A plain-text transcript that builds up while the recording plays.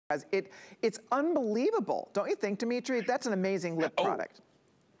It's unbelievable. Don't you think, Dimitri? That's an amazing lip product.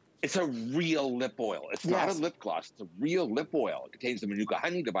 It's a real lip oil. It's not a lip gloss. It's a real lip oil. It contains the manuka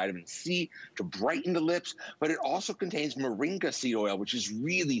honey, the vitamin C to brighten the lips, but it also contains moringa seed oil, which is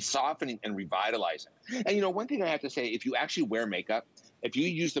really softening and revitalizing. And you know, one thing I have to say, if you actually wear makeup, if you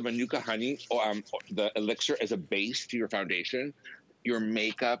use the manuka honey, the elixir as a base to your foundation, your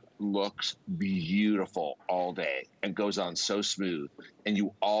makeup looks beautiful all day and goes on so smooth, and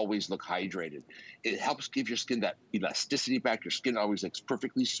you always look hydrated. It helps give your skin that elasticity back. Your skin always looks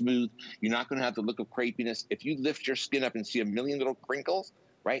perfectly smooth. You're not gonna have the look of crepiness. If you lift your skin up and see a million little crinkles,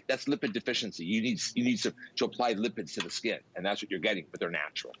 right? That's lipid deficiency. You need to apply lipids to the skin, and that's what you're getting, but they're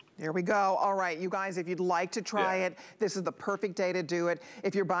natural. There we go. All right, you guys, if you'd like to try it, this is the perfect day to do it.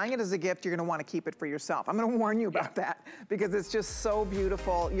 If you're buying it as a gift, you're gonna wanna keep it for yourself. I'm gonna warn you about that because it's just so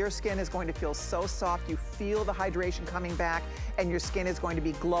beautiful. Your skin is going to feel so soft. You feel the hydration coming back, and your skin is going to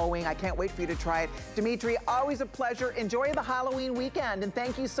be glowing. I can't wait for you to try it. Dimitri, always a pleasure. Enjoy the Halloween weekend, and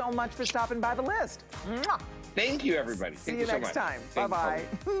thank you so much for stopping by the list. Mwah. Thank you, everybody. See you next time. Bye-bye.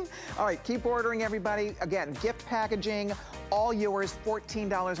 All right, keep ordering, everybody. Again, gift packaging, all yours,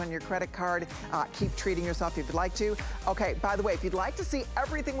 $14 on your credit card. Keep treating yourself if you'd like to. Okay, by the way, if you'd like to see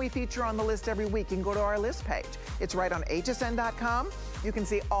everything we feature on the list every week, you can go to our list page. It's right on hsn.com. You can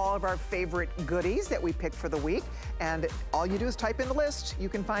see all of our favorite goodies that we picked for the week. And all you do is type in the list. You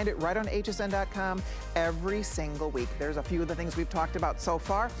can find it right on hsn.com every single week. There's a few of the things we've talked about so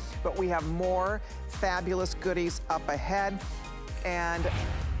far, but we have more fabulous goodies up ahead. And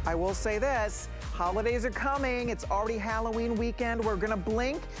I will say this, holidays are coming. It's already Halloween weekend. We're gonna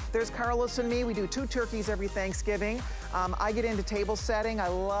blink. There's Carlos and me. We do 2 turkeys every Thanksgiving. I get into table setting. I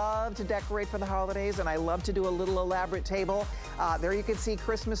love to decorate for the holidays, and I love to do a little elaborate table. There you can see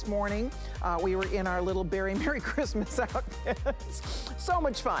Christmas morning. We were in our little Merry Christmas outfits. So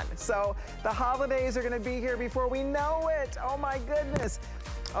much fun. So the holidays are gonna be here before we know it. Oh my goodness.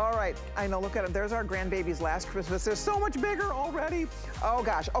 All right, I know, look at it. There's our grandbaby's last Christmas. They're so much bigger already. Oh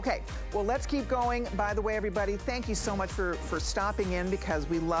gosh, okay. Well, let's keep going. By the way, everybody, thank you so much for stopping in because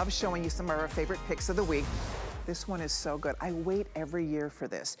we love showing you some of our favorite picks of the week. This one is so good. I wait every year for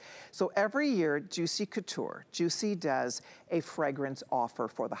this. So every year, Juicy Couture, Juicy does a fragrance offer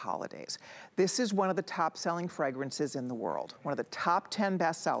for the holidays. This is one of the top selling fragrances in the world. One of the top 10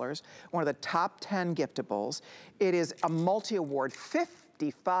 bestsellers, one of the top 10 giftables. It is a multi-award,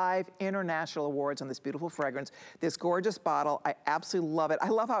 55 international awards on this beautiful fragrance. This gorgeous bottle, I absolutely love it. I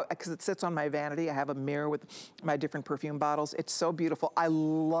love how, because it sits on my vanity, I have a mirror with my different perfume bottles. It's so beautiful. I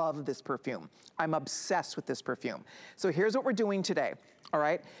love this perfume. I'm obsessed with this perfume. So here's what we're doing today, all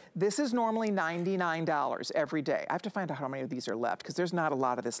right? This is normally $99 every day. I have to find out how many of these are left because there's not a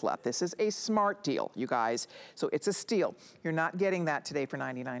lot of this left. This is a smart deal, you guys. So it's a steal. You're not getting that today for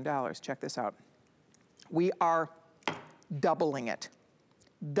 $99. Check this out. We are doubling it.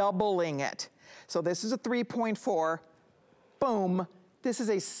 Doubling it. So this is a 3.4, boom. This is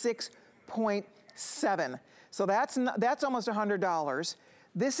a 6.7. So that's almost $100.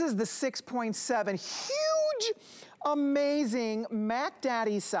 This is the 6.7, huge, amazing Mac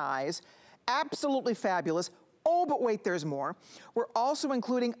Daddy size, absolutely fabulous. Oh, but wait, there's more. We're also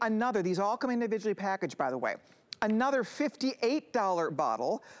including another, these all come individually packaged, by the way, another $58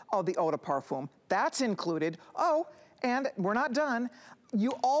 bottle of the Eau de Parfum. That's included. Oh, and we're not done.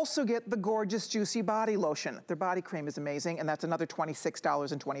 You also get the gorgeous Juicy Body Lotion. Their body cream is amazing, and that's another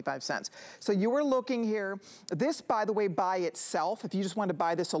 $26.25. So you are looking here. This, by the way, by itself, if you just want to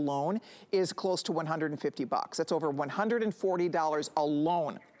buy this alone, is close to 150 bucks. That's over $140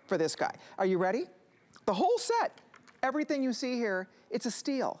 alone for this guy. Are you ready? The whole set, everything you see here, it's a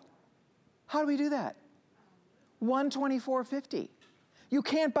steal. How do we do that? $124.50. You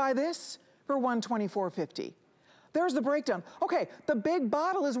can't buy this for $124.50. There's the breakdown. Okay, the big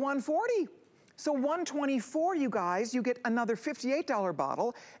bottle is $140. So $124, you guys, you get another $58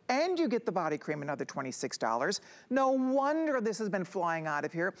 bottle, and you get the body cream, another $26. No wonder this has been flying out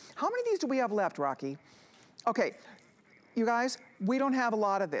of here. How many of these do we have left, Rocky? Okay, you guys, we don't have a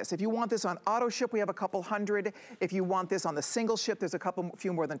lot of this. If you want this on auto ship, we have a couple hundred. If you want this on the single ship, there's a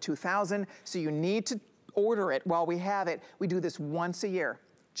few more than 2,000. So you need to order it while we have it. We do this once a year.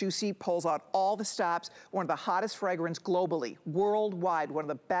 Juicy pulls out all the stops, one of the hottest fragrance globally, worldwide, one of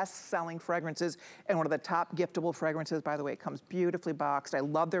the best-selling fragrances, and one of the top giftable fragrances. By the way, it comes beautifully boxed. I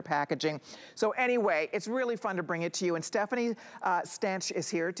love their packaging. So anyway, it's really fun to bring it to you. And Stephanie Stanch is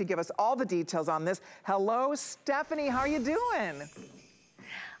here to give us all the details on this. Hello, Stephanie, how are you doing?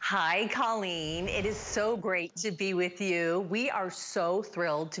 Hi, Colleen. It is so great to be with you. We are so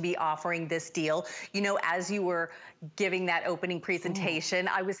thrilled to be offering this deal. You know, as you were giving that opening presentation,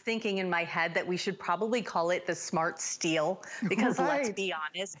 I was thinking in my head that we should probably call it the Smart Steal, because let's be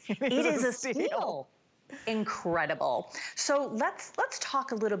honest, it is a steal. Incredible. So let's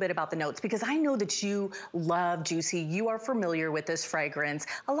talk a little bit about the notes, because I know that you love Juicy. You are familiar with this fragrance.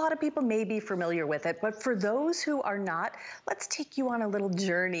 A lot of people may be familiar with it, but for those who are not, let's take you on a little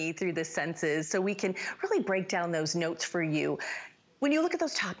journey through the senses so we can really break down those notes for you. When you look at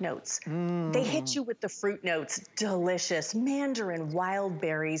those top notes, they hit you with the fruit notes. Delicious. Mandarin, wild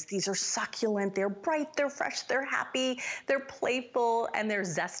berries. These are succulent. They're bright. They're fresh. They're happy. They're playful. And they're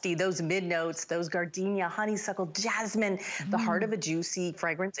zesty. Those mid notes, those gardenia, honeysuckle, jasmine. The heart of a Juicy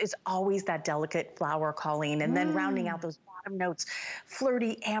fragrance is always that delicate flower, Colleen. And then rounding out those bottom notes,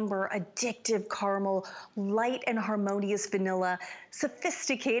 flirty amber, addictive caramel, light and harmonious vanilla,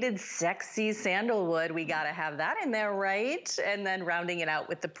 sophisticated, sexy sandalwood. We gotta have that in there, right? And then rounding it out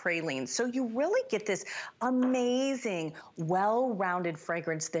with the praline. So you really get this amazing, well-rounded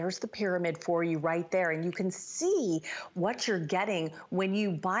fragrance. There's the pyramid for you right there. And you can see what you're getting when you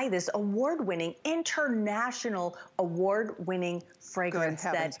buy this award-winning, international award-winning fragrance.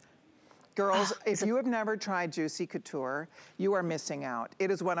 Girls, if you have never tried Juicy Couture, you are missing out.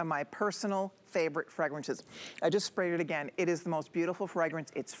 It is one of my personal favorite fragrances. I just sprayed it again. It is the most beautiful fragrance.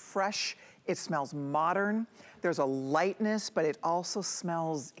 It's fresh. It smells modern. There's a lightness, but it also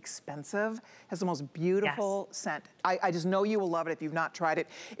smells expensive. It has the most beautiful scent. I just know you will love it if you've not tried it.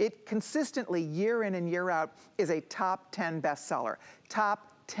 It consistently, year in and year out, is a top 10 bestseller. Top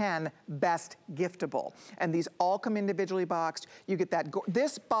 10 best giftable. And these all come individually boxed. You get that.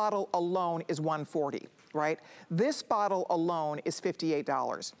 This bottle alone is $140, right? This bottle alone is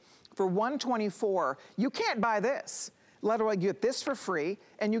 $58. For $124, you can't buy this. Literally, you get this for free,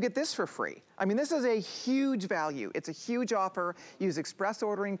 and you get this for free. I mean, this is a huge value. It's a huge offer. Use express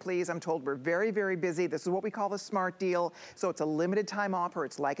ordering, please. I'm told we're very, very busy. This is what we call the Smart Deal. So it's a limited time offer.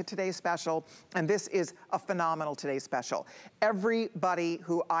 It's like a Today Special, and this is a phenomenal Today Special. Everybody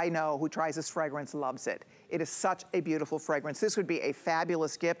who I know who tries this fragrance loves it. It is such a beautiful fragrance. This would be a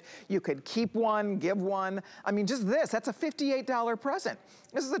fabulous gift. You could keep one, give one. I mean, just this, that's a $58 present.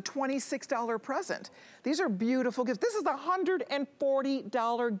 This is a $26 present. These are beautiful gifts. This is a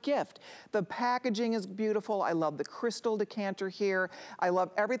 $140 gift. The packaging is beautiful. I love the crystal decanter here. I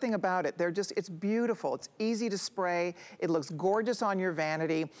love everything about it. It's beautiful. It's easy to spray. It looks gorgeous on your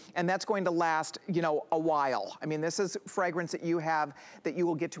vanity, and that's going to last, you know, a while. I mean, this is fragrance that you have that you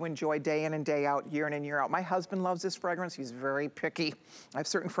will get to enjoy day in and day out, year in and year out. My husband loves this fragrance. He's very picky. I have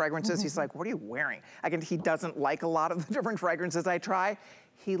certain fragrances. He's like, what are you wearing? He doesn't like a lot of the different fragrances I try.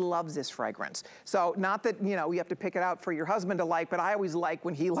 He loves this fragrance. So not that, you know, you have to pick it out for your husband to like, but I always like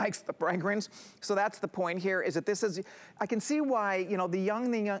when he likes the fragrance. So that's the point here, is that this is, I can see why, you know, the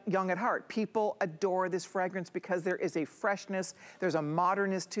young at heart, people adore this fragrance because there is a freshness, there's a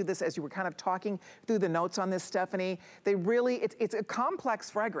modernness to this, as you were kind of talking through the notes on this, Stephanie. They really, it's a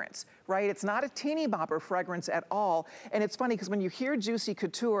complex fragrance, right? It's not a teeny bopper fragrance at all. And it's funny because when you hear Juicy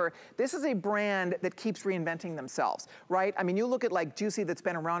Couture, this is a brand that keeps reinventing themselves, right? I mean, you look at like Juicy that's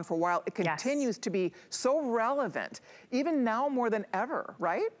been around for a while, it continues to be so relevant, even now more than ever,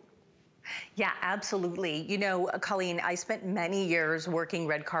 right? Yeah, absolutely. You know, Colleen, I spent many years working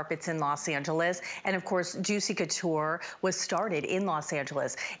red carpets in Los Angeles. And of course, Juicy Couture was started in Los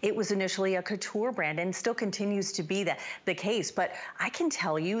Angeles. It was initially a couture brand and still continues to be the case. But I can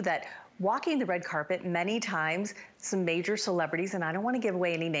tell you that walking the red carpet many times, some major celebrities, and I don't want to give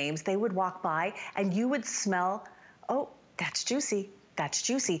away any names, they would walk by and you would smell, oh, that's Juicy. That's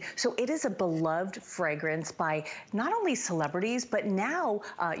Juicy. So it is a beloved fragrance by not only celebrities, but now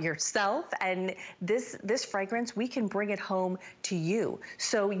yourself. And this fragrance, we can bring it home to you.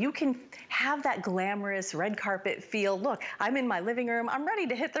 So you can have that glamorous red carpet feel. Look, I'm in my living room. I'm ready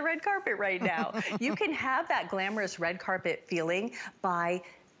to hit the red carpet right now. You can have that glamorous red carpet feeling by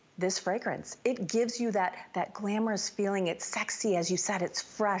this fragrance. It gives you that glamorous feeling. It's sexy, as you said, it's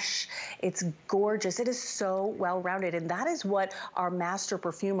fresh, it's gorgeous. It is so well-rounded. And that is what our master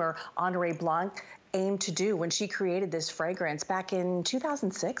perfumer, Honoré Blanc, aimed to do when she created this fragrance back in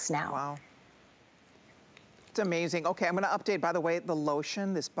 2006 now. Wow. It's amazing. Okay, I'm gonna update, by the way, the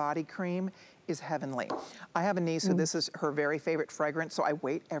lotion, this body cream, is heavenly. I have a niece who this is her very favorite fragrance, so I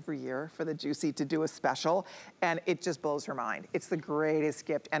wait every year for the Juicy to do a special, and it just blows her mind. It's the greatest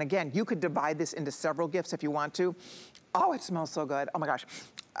gift. And again, you could divide this into several gifts if you want to. Oh, it smells so good. Oh my gosh.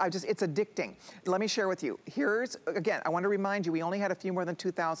 it's addicting. Let me share with you. Here's, again, I want to remind you, we only had a few more than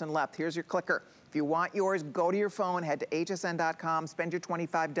 2,000 left. Here's your clicker. If you want yours, go to your phone, head to hsn.com, spend your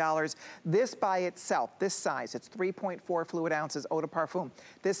 $25. This by itself, this size, it's 3.4 fluid ounces eau de parfum.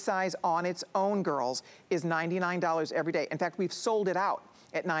 This size on its own, girls, is $99 every day. In fact, we've sold it out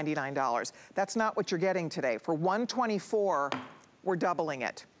at $99. That's not what you're getting today. For $124, we're doubling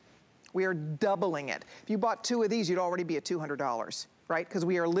it. We are doubling it. If you bought 2 of these, you'd already be at $200. Right? Because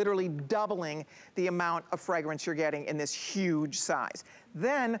we are literally doubling the amount of fragrance you're getting in this huge size.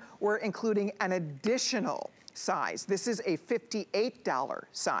 Then we're including an additional size. This is a $58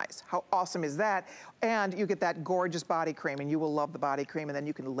 size. How awesome is that? And you get that gorgeous body cream, and you will love the body cream, and then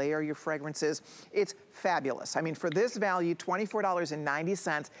you can layer your fragrances. It's fabulous. I mean, for this value,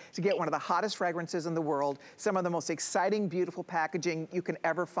 $24.90 to get one of the hottest fragrances in the world, some of the most exciting, beautiful packaging you can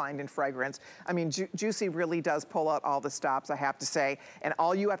ever find in fragrance. I mean, Juicy really does pull out all the stops, I have to say. And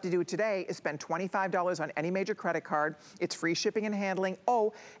all you have to do today is spend $25 on any major credit card. It's free shipping and handling.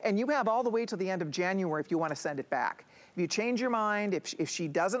 Oh, and you have all the way till the end of January if you want to send it back. If you change your mind, if she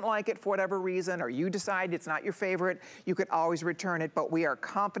doesn't like it for whatever reason, or you decide it's not your favorite, you could always return it. But we are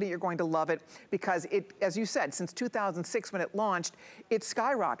confident you're going to love it because it, as you said, since 2006 when it launched, it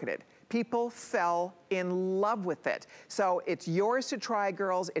skyrocketed. People fell in love with it. So it's yours to try,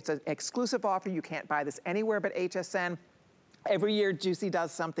 girls. It's an exclusive offer. You can't buy this anywhere but HSN. Every year, Juicy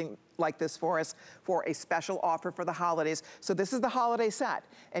does something like this for us for a special offer for the holidays. So this is the holiday set,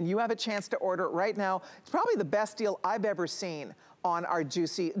 and you have a chance to order it right now. It's probably the best deal I've ever seen on our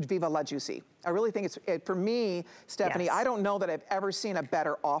Juicy, Viva La Juicy. I really think it's, for me, Stephanie, yes. I don't know that I've ever seen a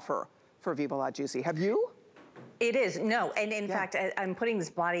better offer for Viva La Juicy. Have you? It is, no, and in fact, I'm putting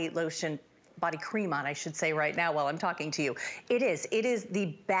this body cream on, I should say right now while I'm talking to you. It is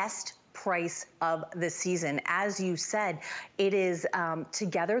the best price of the season. As you said, it is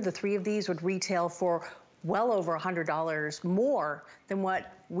together, the 3 of these would retail for well over $100 more than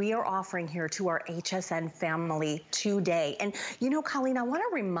what we are offering here to our HSN family today. And you know, Colleen, I want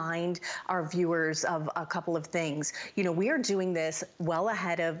to remind our viewers of a couple of things. You know, we are doing this well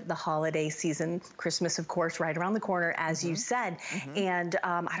ahead of the holiday season. Christmas, of course, right around the corner, as you said. And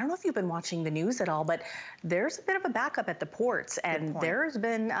I don't know if you've been watching the news at all, but there's a bit of a backup at the ports, and there's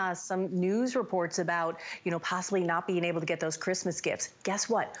been some news reports about, you know, possibly not being able to get those Christmas gifts. Guess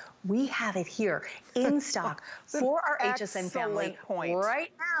what? We have it here in stock for our HSN family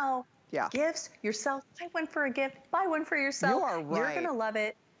right now. Gifts, yourself, buy one for a gift, buy one for yourself. You are right. You're gonna love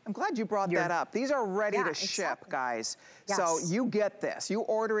it. I'm glad you brought that up. These are ready to ship, guys. So you get this. You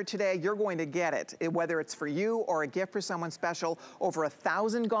order it today, you're going to get it. Whether it's for you or a gift for someone special. Over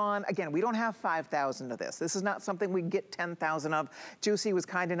 1,000 gone. Again, we don't have 5,000 of this. This is not something we get 10,000 of. Juicy was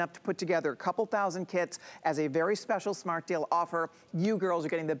kind enough to put together a couple thousand kits as a very special Smart Deal offer. You girls are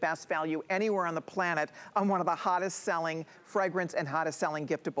getting the best value anywhere on the planet on one of the hottest selling fragrance and hottest selling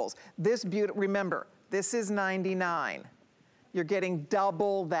giftables. This beauty, remember, this is $99. You're getting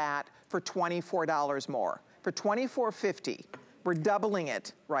double that for $24 more. For $24.50, we're doubling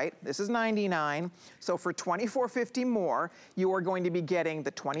it, right? This is $99. So for $24.50 more, you are going to be getting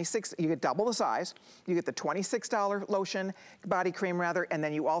the 26, you get double the size, you get the $26 lotion, body cream rather, and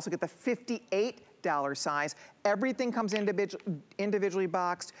then you also get the $58 size. Everything comes individually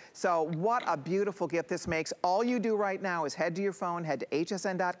boxed. So what a beautiful gift this makes. All you do right now is head to your phone, head to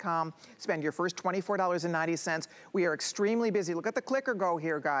hsn.com, spend your first $24.90. We are extremely busy. Look at the clicker go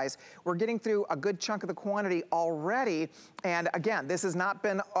here, guys. We're getting through a good chunk of the quantity already. And again, this has not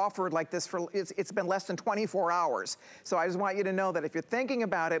been offered like this for, it's been less than 24 hours. So I just want you to know that if you're thinking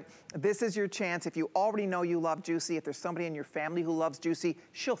about it, this is your chance. If you already know you love Juicy, if there's somebody in your family who loves Juicy,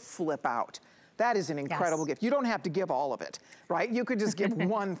 she'll flip out. That is an incredible gift. You don't have to give all of it, right? You could just give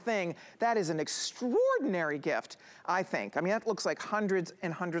one thing. That is an extraordinary gift, I think. I mean, that looks like hundreds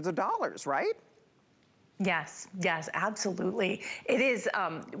and hundreds of dollars, right? Yes, yes, absolutely. It is,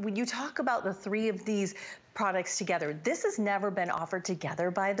 when you talk about the 3 of these products together, this has never been offered together,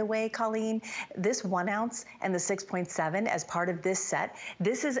 by the way, Colleen. This 1 ounce and the 6.7 as part of this set,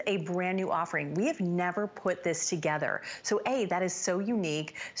 this is a brand new offering. We have never put this together. So A, that is so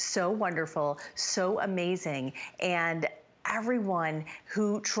unique, so wonderful, so amazing. And everyone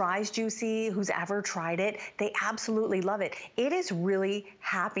who tries Juicy, who's ever tried it, they absolutely love it. It is really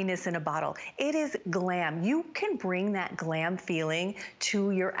happiness in a bottle. It is glam. You can bring that glam feeling to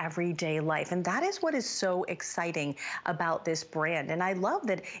your everyday life. And that is what is so exciting about this brand. And I love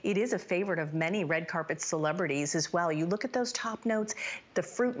that it is a favorite of many red carpet celebrities as well. You look at those top notes, The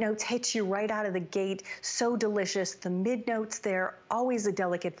fruit notes hit you right out of the gate. So delicious. The mid notes there, always a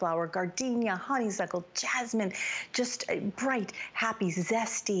delicate flower. Gardenia, honeysuckle, jasmine, just bright, happy,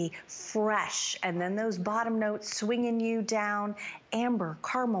 zesty, fresh. And then those bottom notes swinging you down. Amber,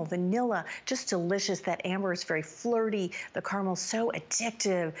 caramel, vanilla, just delicious. That amber is very flirty. The caramel so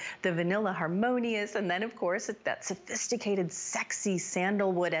addictive. The vanilla harmonious. And then of course, that sophisticated, sexy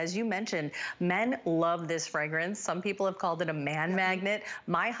sandalwood. As you mentioned, men love this fragrance. Some people have called it a man magnet.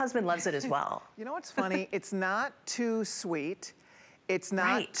 My husband loves it as well. You know what's funny? It's not too sweet. It's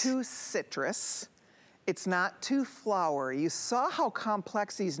not too citrus. It's not too flowery. You saw how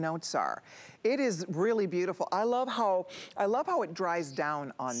complex these notes are. It is really beautiful. I love how it dries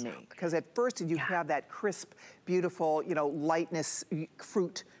down on me, because at first you have that crisp, beautiful, you know, lightness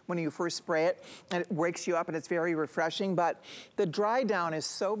fruit when you first spray it, and it wakes you up, and it's very refreshing. But the dry down is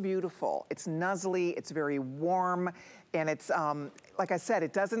so beautiful. It's nuzzly, it's very warm, and it's like I said,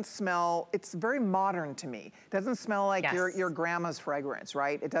 it doesn't smell. It's very modern to me. It doesn't smell like your grandma's fragrance,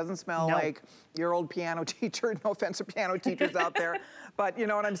 right? It doesn't smell like your old piano teacher. No offense to piano teachers out there, but you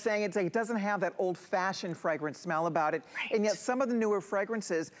know what I'm saying? It's like it doesn't have that old-fashioned fragrance smell about it. And yet some of the newer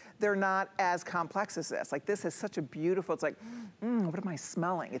fragrances, they're not as complex as this. Like this is such a beautiful. It's like, what am I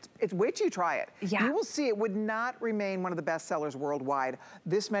smelling? It's wait till you try it. You will see it would not remain one of the best sellers worldwide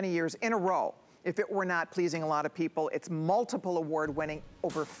this many years in a row if it were not pleasing a lot of people. It's multiple award winning,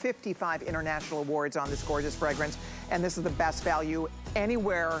 over 55 international awards on this gorgeous fragrance. And this is the best value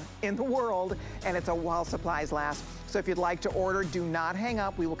anywhere in the world. And it's a while supplies last. So if you'd like to order, do not hang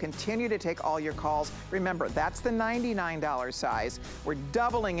up. We will continue to take all your calls. Remember, that's the $99 size. We're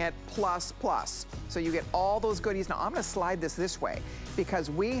doubling it plus. So you get all those goodies. Now I'm gonna slide this way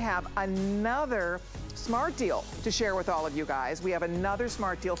because we have another smart deal to share with all of you guys. We have another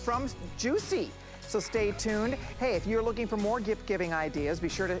smart deal from Juicy. So stay tuned. Hey, if you're looking for more gift giving ideas, be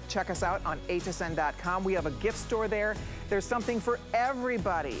sure to check us out on hsn.com. We have a gift store there. There's something for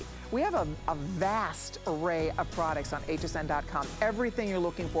everybody. We have a vast array of products on hsn.com. Everything you're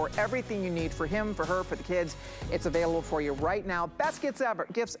looking for, everything you need for him, for her, for the kids, it's available for you right now. Best gifts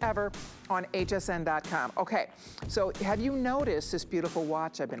ever on hsn.com. Okay, so have you noticed this beautiful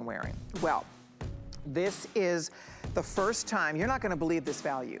watch I've been wearing? Well, this is the first time, you're not gonna believe this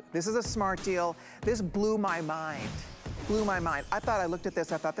value. This is a smart deal. This blew my mind. I thought, I looked at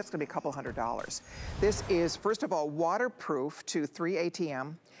this, I thought that's gonna be a couple $100. This is, first of all, waterproof to 3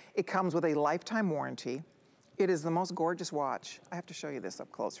 ATM. It comes with a lifetime warranty. It is the most gorgeous watch. I have to show you this up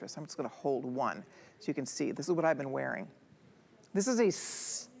closer, so I'm just gonna hold one so you can see. This is what I've been wearing. This is a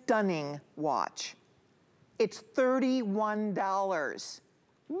stunning watch. It's $31.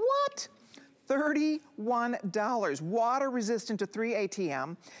 What? $31. Water resistant to 3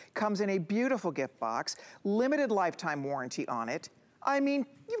 ATM, comes in a beautiful gift box, limited lifetime warranty on it. I mean,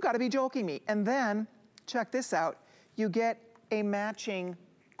 you've got to be joking me. And then, check this out, you get a matching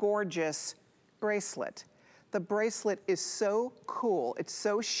gorgeous bracelet. The bracelet is so cool, it's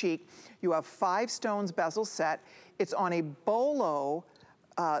so chic. You have 5 stones bezel set. It's on a bolo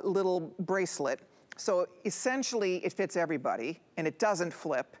little bracelet. So essentially it fits everybody and it doesn't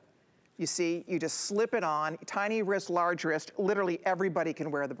flip. You see, you just slip it on, tiny wrist, large wrist, literally everybody can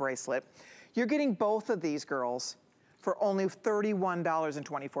wear the bracelet. You're getting both of these, girls, for only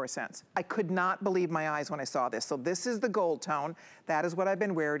 $31.24. I could not believe my eyes when I saw this. So this is the gold tone. That is what I've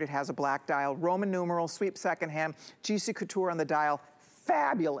been wearing. It has a black dial, Roman numeral, sweep second hand, GC Couture on the dial.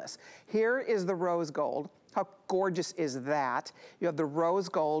 Fabulous. Here is the rose gold. How gorgeous is that? You have the rose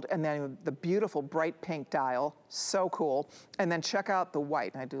gold and then the beautiful bright pink dial. So cool. And then check out the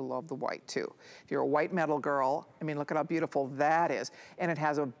white. And I do love the white too. If you're a white metal girl, I mean, look at how beautiful that is. And it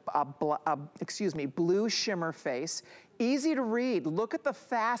has a blue shimmer face. Easy to read. Look at the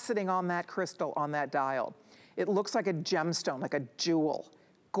faceting on that crystal, on that dial. It looks like a gemstone, like a jewel.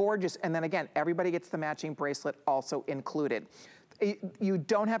 Gorgeous. And then again, everybody gets the matching bracelet also included. You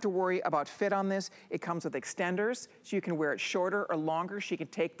don't have to worry about fit on this. It comes with extenders, so you can wear it shorter or longer. She can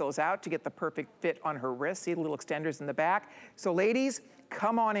take those out to get the perfect fit on her wrist. See the little extenders in the back? So ladies,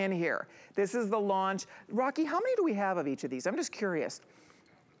 come on in here. This is the launch. Rocky, how many do we have of each of these? I'm just curious.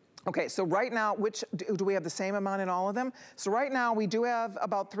 Okay, so right now, do we have the same amount in all of them? So right now, we do have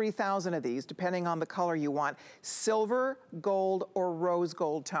about 3,000 of these, depending on the color you want. Silver, gold, or rose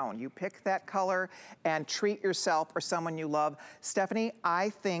gold tone. You pick that color and treat yourself or someone you love. Stephanie, I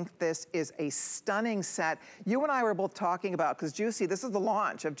think this is a stunning set. You and I were both talking about, because Juicy, this is the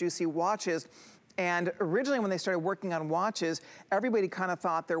launch of Juicy watches, And originally when they started working on watches, everybody kind of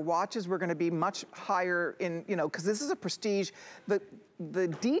thought their watches were gonna be much higher in, you know, because this is a prestige, the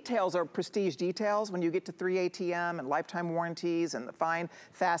details are prestige details when you get to 3 ATM and lifetime warranties and the fine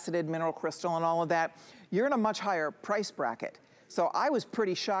faceted mineral crystal and all of that. You're in a much higher price bracket. So I was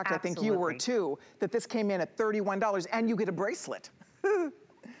pretty shocked, Absolutely. I think you were too, that this came in at $31 and you get a bracelet.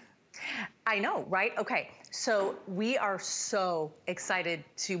 I know, right? Okay, so we are so excited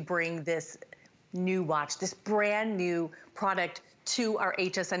to bring this new watch, this brand new product to our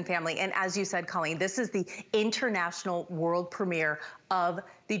HSN family. And as you said, Colleen, this is the international world premiere of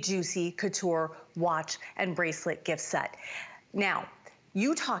the Juicy Couture watch and bracelet gift set. Now,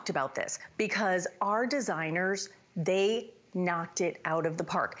 you talked about this because our designers, they knocked it out of the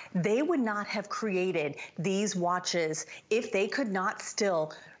park. They would not have created these watches if they could not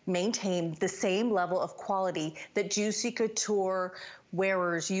still maintain the same level of quality that Juicy Couture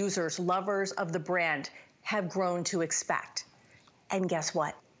wearers, users, lovers of the brand have grown to expect. And guess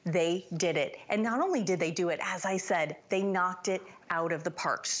what? They did it. And not only did they do it, as I said, they knocked it out of the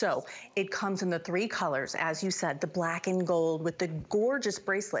park. So it comes in the 3 colors, as you said, the black and gold with the gorgeous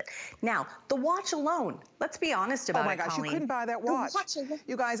bracelet. Now, the watch alone, let's be honest about it, Oh my gosh, Colleen. you couldn't buy that watch.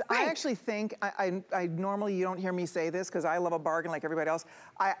 You guys, right. I actually think, I normally, you don't hear me say this because I love a bargain like everybody else.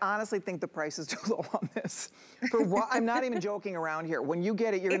 I honestly think the price is too low on this. For what, I'm not even joking around here. When you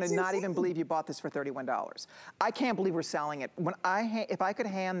get it, you're gonna not even believe you bought this for $31. I can't believe we're selling it. When if I could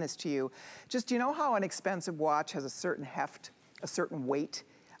hand this to you, just, you know how an expensive watch has a certain heft, a certain weight?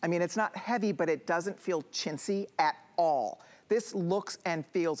 I mean, it's not heavy, but it doesn't feel chintzy at all. This looks and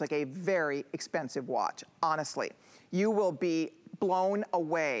feels like a very expensive watch, honestly. You will be blown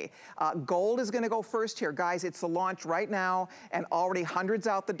away. Gold is gonna go first here. Guys, it's the launch right now and already hundreds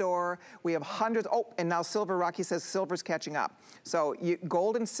out the door. We have hundreds, oh, and now silver, Rocky says silver's catching up. So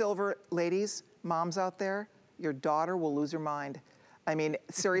gold and silver, ladies, moms out there, your daughter will lose her mind. I mean,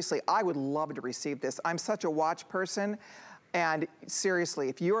 seriously, I would love to receive this. I'm such a watch person. And seriously,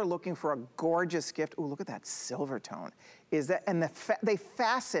 if you are looking for a gorgeous gift, ooh, look at that silver tone. Is that, and they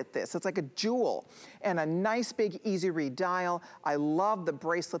facet this, it's like a jewel. And a nice big easy read dial. I love the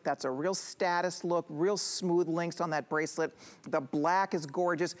bracelet, that's a real status look, real smooth links on that bracelet. The black is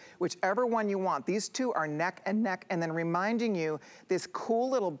gorgeous, whichever one you want. These two are neck and neck, and then reminding you, this cool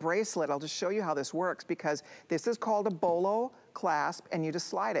little bracelet, I'll just show you how this works, because this is called a bolo clasp, and you just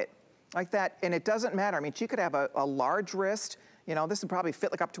slide it. Like that, and it doesn't matter. I mean, she could have a large wrist. You know, this would probably fit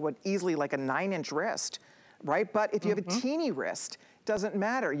like up to easily like a 9-inch wrist, right? But if you have a teeny wrist, doesn't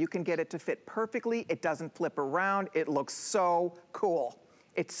matter. You can get it to fit perfectly. It doesn't flip around. It looks so cool.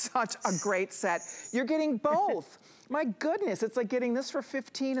 It's such a great set. You're getting both. My goodness, it's like getting this for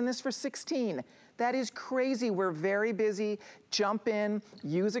 15 and this for 16. That is crazy. We're very busy. Jump in,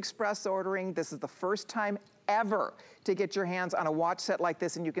 use express ordering. This is the first time ever to get your hands on a watch set like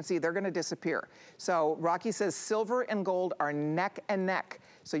this, and you can see they're gonna disappear. So Rocky says silver and gold are neck and neck.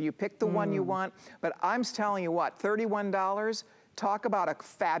 So you pick the one you want, but I'm telling you what, $31, talk about a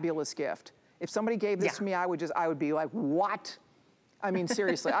fabulous gift. If somebody gave this to me, I would be like, what? I mean,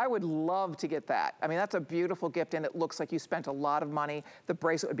 seriously, I would love to get that. I mean, that's a beautiful gift, and it looks like you spent a lot of money. The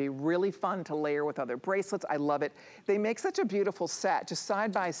bracelet would be really fun to layer with other bracelets. I love it. They make such a beautiful set, just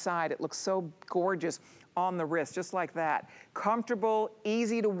side by side. It looks so gorgeous on the wrist, just like that. Comfortable,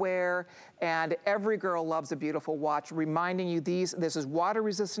 easy to wear, and every girl loves a beautiful watch. Reminding you this is water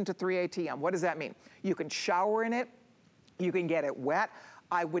resistant to 3 ATM. What does that mean? You can shower in it, you can get it wet.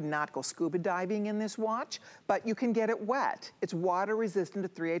 I would not go scuba diving in this watch, but you can get it wet. It's water resistant to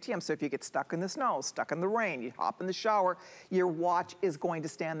 3 ATM, so if you get stuck in the snow, stuck in the rain, you hop in the shower, your watch is going to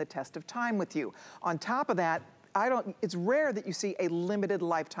stand the test of time with you. On top of that, it's rare that you see a limited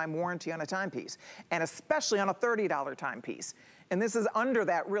lifetime warranty on a timepiece, and especially on a $30 timepiece. And this is under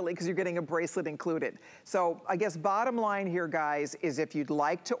that really, because you're getting a bracelet included. So I guess bottom line here, guys, is if you'd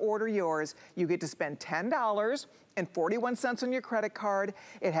like to order yours, you get to spend $10.41 on your credit card.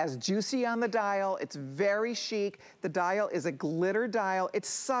 It has Juicy on the dial. It's very chic. The dial is a glitter dial. It's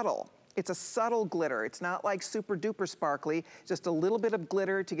subtle. It's a subtle glitter. It's not like super duper sparkly, just a little bit of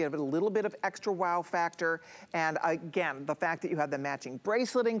glitter to give it a little bit of extra wow factor. And again, the fact that you have the matching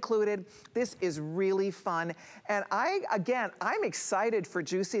bracelet included, this is really fun. And I'm excited for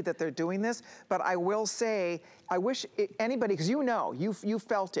Juicy that they're doing this, but I will say, I wish anybody, because you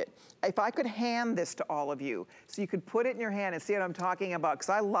felt it. If I could hand this to all of you, so you could put it in your hand and see what I'm talking about, because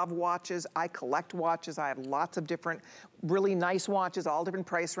I love watches, I collect watches, I have lots of different really nice watches, all different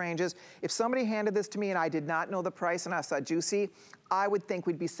price ranges. If somebody handed this to me and I did not know the price and I saw Juicy, I would think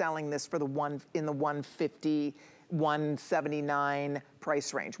we'd be selling this for in the 150, $179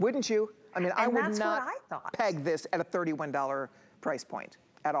 price range, wouldn't you? I mean, I would not peg this at a $31 price point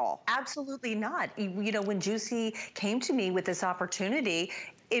at all. Absolutely not. You know, when Juicy came to me with this opportunity,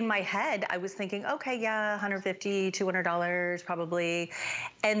 in my head, I was thinking, okay, yeah, $150, $200 probably.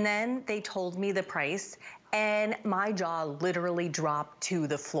 And then they told me the price and my jaw literally dropped to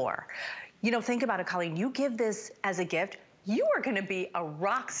the floor. You know, think about it, Colleen, you give this as a gift, you are gonna be a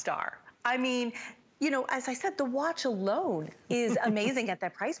rock star. I mean, you know, as I said, the watch alone is amazing at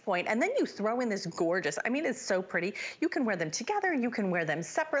that price point. And then you throw in this gorgeous, I mean, it's so pretty. You can wear them together, you can wear them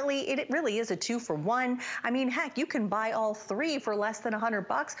separately. It really is a 2-for-1. I mean, heck, you can buy all 3 for less than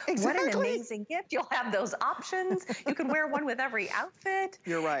 $100. Exactly. What an amazing gift. You'll have those options. You can wear one with every outfit.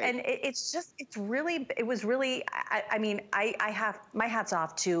 You're right. And it was really, I mean, I have my hats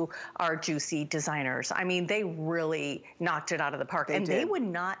off to our Juicy designers. I mean, they really knocked it out of the park. They would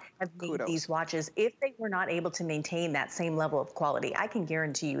not have made these watches if they were not able to maintain that same level of quality. I can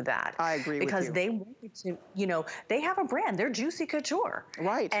guarantee you that. I agree with you. Because they wanted to, you know, they have a brand. They're Juicy Couture.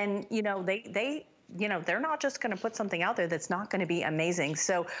 Right. And, you know, you know, they're not just going to put something out there that's not going to be amazing.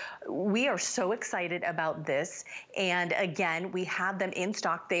 So we are so excited about this. And again, we have them in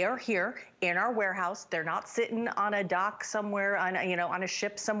stock. They are here in our warehouse. They're not sitting on a dock somewhere, on a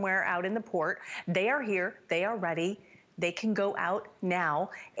ship somewhere out in the port. They are here. They are ready. They can go out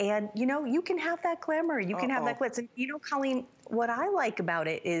now and, you know, you can have that glamour. You can have that glitz. And, you know, Colleen, what I like about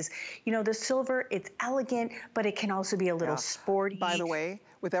it is, you know, the silver, it's elegant, but it can also be a little sporty. By the way,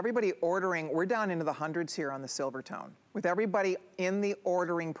 with everybody ordering, we're down into the hundreds here on the silver tone. With everybody in the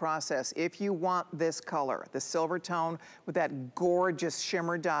ordering process, if you want this color, the silver tone with that gorgeous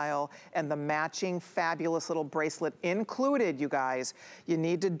shimmer dial and the matching fabulous little bracelet included, you guys, you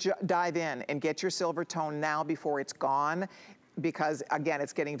need to dive in and get your silver tone now before it's gone, because again,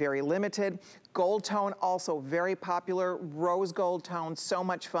 it's getting very limited. Gold tone, also very popular. Rose gold tone, so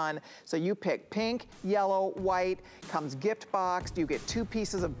much fun. So you pick pink, yellow, white, comes gift boxed. You get 2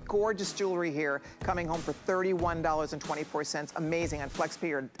 pieces of gorgeous jewelry here, coming home for $31.24. Amazing on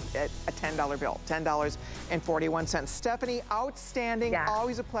FlexPay or a $10 bill, $10.41. Stephanie, outstanding,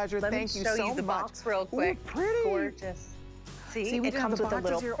 always a pleasure. Thank you so much. Let me show you the box real quick. Ooh, pretty. Gorgeous. See, we it comes with a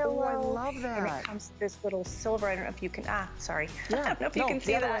little here. pillow. Oh, I love that. And it comes with this little silver. I don't know if you can, sorry. Yeah. I don't know if you can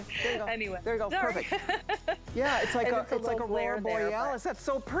see that. There you go. Anyway. There you go, perfect. Yeah, it's like a Aurora Borealis. That's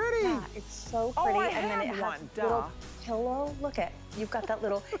so pretty. Yeah, it's so pretty. Oh, I and then it have has a little pillow. Look at, you've got that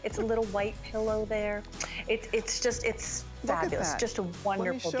little, it's a little white pillow there. It's fabulous. Just a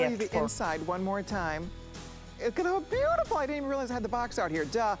wonderful gift. Let me show you the inside one more time. Look at how beautiful. I didn't even realize I had the box out here.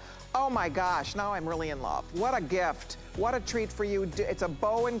 Duh. Oh my gosh, now I'm really in love. What a gift. What a treat for you. It's a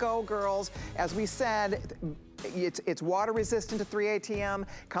bow and go, girls. As we said, it's water resistant to 3 ATM,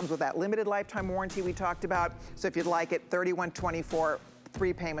 comes with that limited lifetime warranty we talked about. So if you'd like it, $31.24.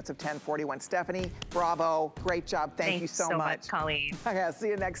 3 payments of $10.41. Stephanie, bravo, great job. Thank you so much, Colleen. Okay, I'll see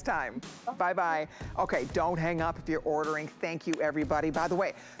you next time. Bye-bye. Okay, don't hang up if you're ordering. Thank you, everybody. By the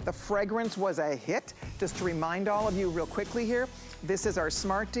way, the fragrance was a hit. Just to remind all of you real quickly here, this is our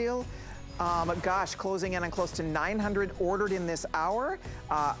smart deal. Gosh, closing in on close to 900 ordered in this hour.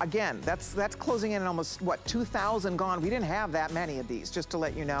 Again, that's closing in on almost, what, 2,000 gone. We didn't have that many of these, just to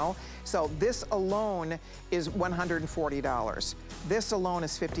let you know. So this alone is $140. This alone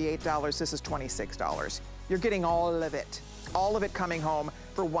is $58. This is $26. You're getting all of it coming home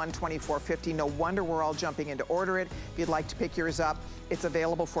for $124.50. No wonder we're all jumping in to order it. If you'd like to pick yours up, it's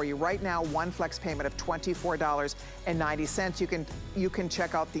available for you right now. One flex payment of $24.90. You can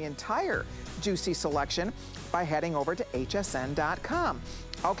check out the entire Juicy selection by heading over to hsn.com.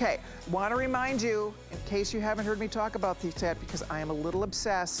 Okay, want to remind you, in case you haven't heard me talk about these yet, because I am a little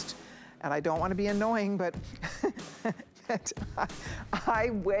obsessed, and I don't want to be annoying, but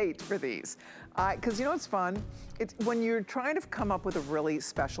I wait for these. Because you know what's fun? It's when you're trying to come up with a really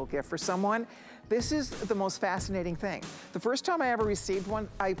special gift for someone, this is the most fascinating thing. The first time I ever received one,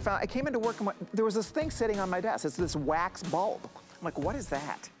 I came into work and there was this thing sitting on my desk. It's this wax bulb. I'm like, what is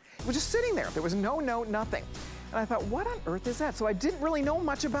that? It was just sitting there. There was no note, nothing. And I thought, what on earth is that? So I didn't really know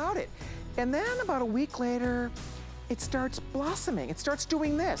much about it. And then about a week later, it starts blossoming. It starts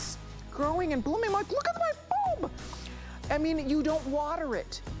doing this, growing and blooming. I'm like, look at my bulb. I mean, you don't water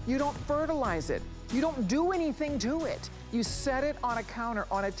it. You don't fertilize it. You don't do anything to it. You set it on a counter,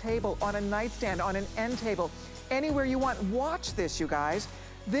 on a table, on a nightstand, on an end table, anywhere you want. Watch this, you guys.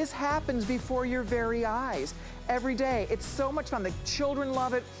 This happens before your very eyes every day. It's so much fun. The children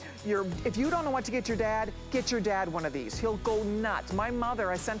love it. If you don't know what to get your dad one of these. He'll go nuts. My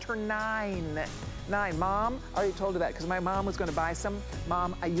mother, I sent her 9. Mom, I already told her that because my mom was going to buy some.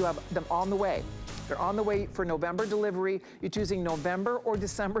 Mom, you have them on the way. They're on the way for November delivery. You're choosing November or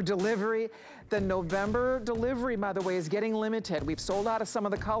December delivery. The November delivery, by the way, is getting limited. We've sold out of some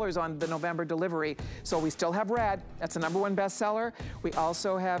of the colors on the November delivery, so we still have red. That's the #1 bestseller. We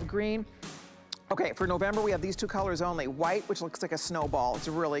also have green. Okay, for November, we have these 2 colors only. White, which looks like a snowball. It's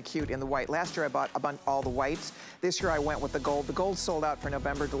really cute in the white. Last year, I bought all the whites. This year, I went with the gold. The gold sold out for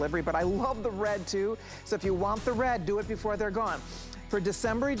November delivery, but I love the red, too. So if you want the red, do it before they're gone. For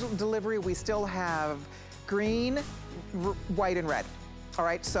December delivery, we still have green, white, and red. All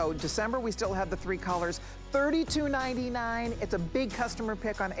right, so December, we still have the 3 colors. $32.99. It's a big customer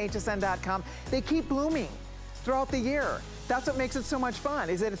pick on hsn.com. They keep blooming throughout the year. That's what makes it so much fun,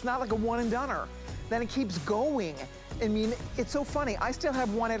 is that it's not like a one-and-doneer. Then it keeps going. I mean, it's so funny. I still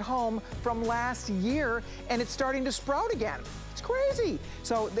have one at home from last year, and it's starting to sprout again. It's crazy.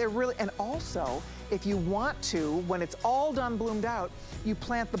 So they're really, and also, if you want to, when it's all done bloomed out, you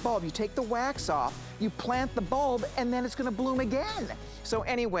plant the bulb. You take the wax off, you plant the bulb, and then it's gonna bloom again. So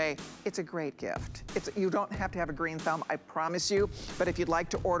anyway, it's a great gift. You don't have to have a green thumb, I promise you. But if you'd like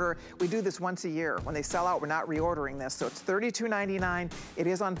to order, we do this once a year. When they sell out, we're not reordering this. So it's $32.99. It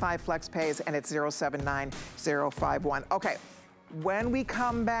is on 5 flex pays, and it's 079051. Okay, when we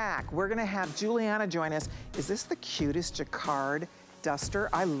come back, we're gonna have Juliana join us. Is this the cutest jacquard duster?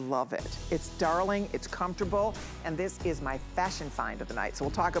 I love it. It's darling, it's comfortable, and this is my fashion find of the night. So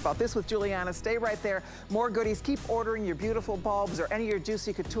we'll talk about this with Juliana. Stay right there. More goodies. Keep ordering your beautiful bulbs or any of your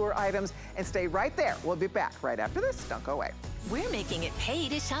juicy couture items, and stay right there. We'll be back right after this. Don't go away. We're making it pay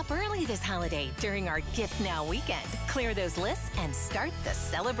to shop early this holiday during our Gift Now weekend. Clear those lists and start the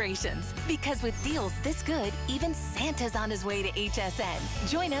celebrations. Because with deals this good, even Santa's on his way to HSN.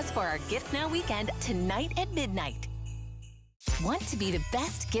 Join us for our Gift Now weekend tonight at midnight. Want to be the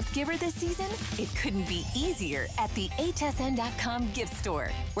best gift giver this season? It couldn't be easier at the hsn.com gift store,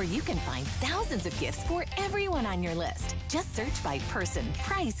 where you can find thousands of gifts for everyone on your list. Just search by person,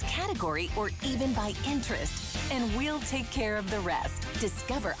 price, category, or even by interest, and we'll take care of the rest.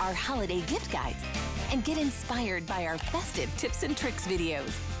 Discover our holiday gift guides and get inspired by our festive tips and tricks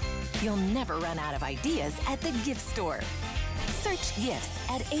videos. You'll never run out of ideas at the gift store. Search gifts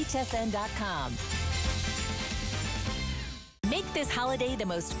at hsn.com. Make this holiday the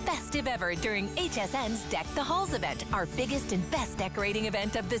most festive ever during HSN's Deck the Halls event, our biggest and best decorating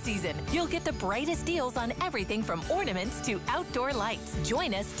event of the season. You'll get the brightest deals on everything from ornaments to outdoor lights.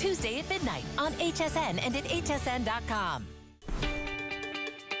 Join us Tuesday at midnight on HSN and at hsn.com.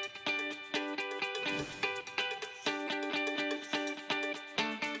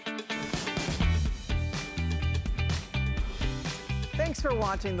 Thanks for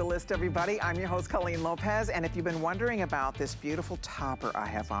watching The List, everybody. I'm your host, Colleen Lopez, and if you've been wondering about this beautiful topper I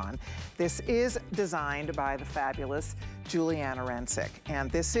have on, this is designed by the fabulous Juliana Rancic.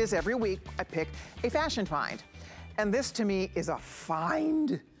 And this is, every week, I pick a fashion find. And this, to me, is a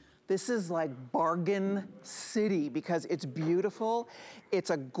find. This is like bargain city because it's beautiful. It's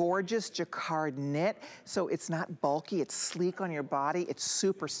a gorgeous jacquard knit, so it's not bulky, it's sleek on your body, it's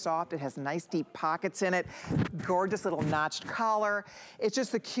super soft, it has nice deep pockets in it, gorgeous little notched collar. It's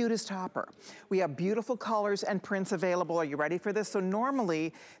just the cutest topper. We have beautiful colors and prints available. Are you ready for this? So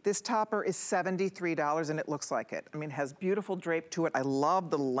normally, this topper is $73 and it looks like it. I mean, it has beautiful drape to it. I love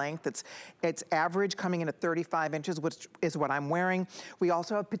the length. It's average, coming in at 35 inches, which is what I'm wearing. We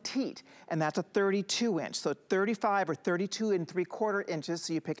also have petite, and that's a 32 inch. So 35 or 32 and 3/4 inches.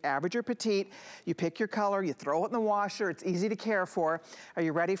 So you pick average or petite, you pick your color, you throw it in the washer, it's easy to care for. Are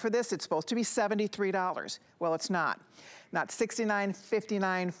you ready for this? It's supposed to be $73. Well, it's not. Not $69,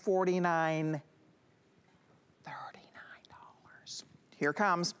 $59, $49, $39. Here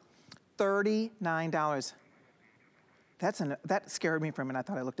comes, $39. That scared me for a minute. I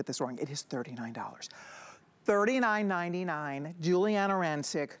thought I looked at this wrong. It is $39. $39.99, Juliana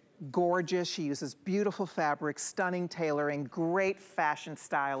Rancic. Gorgeous. She uses beautiful fabrics, stunning tailoring, great fashion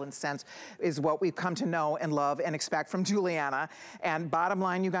style and sense is what we've come to know and love and expect from Juliana. And bottom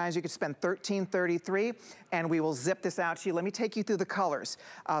line, you guys, you could spend $13.33 and we will zip this out to you. Let me take you through the colors.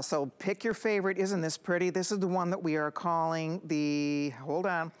 So pick your favorite. Isn't this pretty? This is the one that we are calling the, hold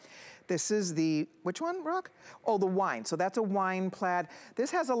on. This is the, which one, Rock? Oh, the wine. So that's a wine plaid. This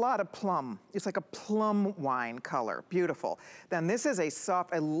has a lot of plum. It's like a plum wine color. Beautiful. Then this is a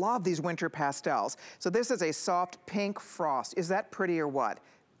soft, I love these winter pastels. So this is a soft pink frost. Is that pretty or what?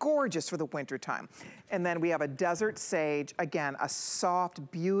 Gorgeous for the winter time. And then we have a desert sage. Again, a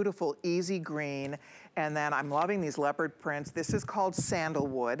soft, beautiful, easy green. And then I'm loving these leopard prints. This is called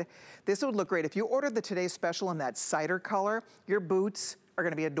sandalwood. This would look great. If you ordered the Today's Special in that cider color, your boots are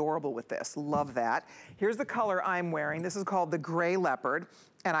gonna be adorable with this. Love that. Here's the color I'm wearing. This is called the gray leopard,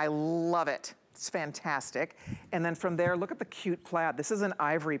 and I love it. It's fantastic. And then from there, look at the cute plaid. This is an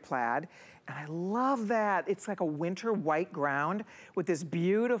ivory plaid. And I love that. It's like a winter white ground with this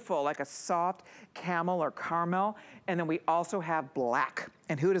beautiful, like a soft camel or caramel. And then we also have black.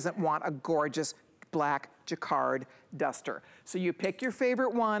 And who doesn't want a gorgeous black jacquard duster? So you pick your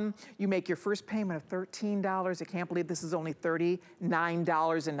favorite one, you make your first payment of $13. I can't believe this is only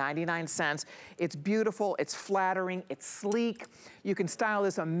 $39.99. It's beautiful, it's flattering, it's sleek. You can style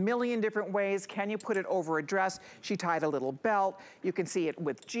this a million different ways. Can you put it over a dress? She tied a little belt. You can see it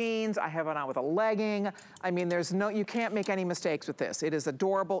with jeans. I have it on with a legging. I mean, you can't make any mistakes with this. It is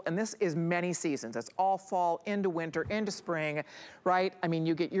adorable, and this is many seasons. It's all fall, into winter, into spring, right? I mean,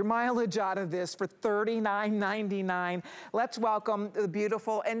 you get your mileage out of this for $39.99. Let's welcome the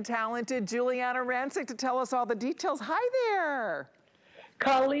beautiful and talented Juliana Rancic to tell us all the details. Hi there.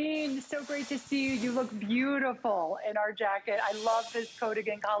 Colleen, so great to see you. You look beautiful in our jacket. I love this coat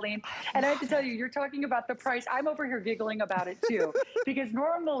again, Colleen. And I have to tell you, you're talking about the price. I'm over here giggling about it too. Because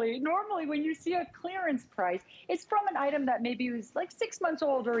normally when you see a clearance price, it's from an item that maybe was like 6 months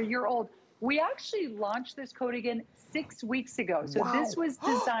old or a year old. We actually launched this coat again 6 weeks ago. So this was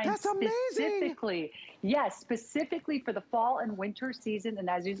designed specifically, yes, specifically for the fall and winter season. And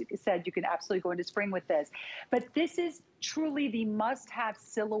as you said, you can absolutely go into spring with this. But this is truly the must-have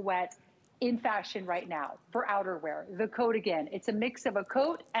silhouette in fashion right now for outerwear. The coat again, it's a mix of a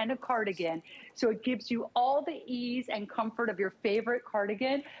coat and a cardigan. So it gives you all the ease and comfort of your favorite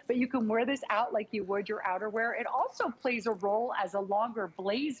cardigan, but you can wear this out like you would your outerwear. It also plays a role as a longer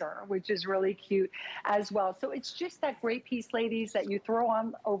blazer, which is really cute as well. So it's just that great piece, ladies, that you throw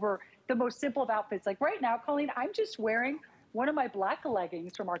on over the most simple of outfits. Like right now, Colleen, I'm just wearing one of my black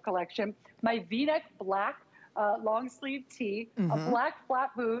leggings from our collection, my V-neck black long sleeve tee, a black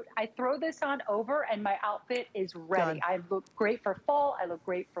flat boot. I throw this on over and my outfit is ready. I look great for fall. I look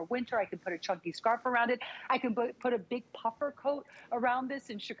great for winter. I can put a chunky scarf around it. I can put a big puffer coat around this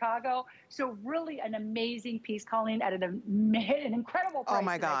in Chicago. So really an amazing piece, Colleen, at an incredible price. Oh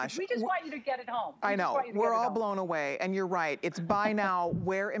my gosh. We just want you to get it home. I know. We're all blown away. And you're right. It's buy now,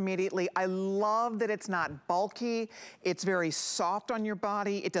 wear immediately. I love that it's not bulky. It's very soft on your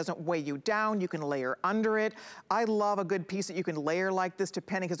body. It doesn't weigh you down. You can layer under it. I love a good piece that you can layer like this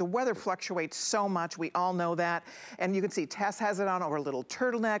depending, because the weather fluctuates so much. We all know that. And you can see Tess has it on over a little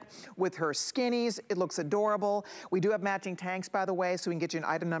turtleneck with her skinnies. It looks adorable. We do have matching tanks, by the way, so we can get you an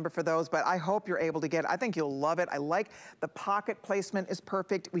item number for those, but I hope you're able to get it. I think you'll love it. I like the pocket placement is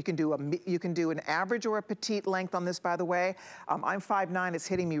perfect. You can do an average or a petite length on this, by the way. I'm 5'9", it's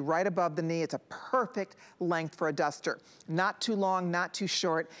hitting me right above the knee. It's a perfect length for a duster. Not too long, not too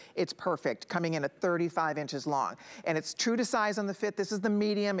short. It's perfect, coming in at 35 inches long. And it's true to size on the fit. This is the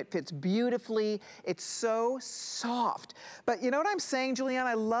medium. It fits beautifully. It's so soft. But you know what I'm saying, Julianne?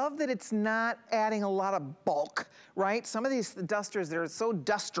 I love that it's not adding a lot of bulk, right? Some of these dusters, they're so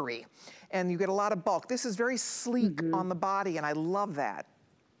dustery and you get a lot of bulk. This is very sleek on the body, and I love that.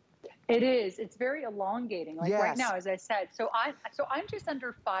 It is. It's very elongating. Like right now, as I said, so I'm just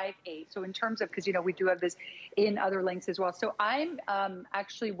under 5'8". So in terms of, because you know we do have this in other lengths as well. So I'm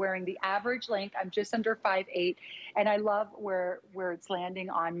actually wearing the average length. I'm just under 5'8", and I love where it's landing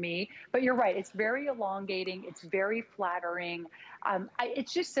on me. But you're right. It's very elongating. It's very flattering.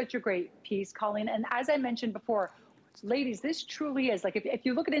 It's just such a great piece, Colleen. And as I mentioned before, ladies, this truly is like if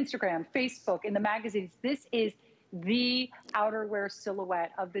you look at Instagram, Facebook, in the magazines, this is the outerwear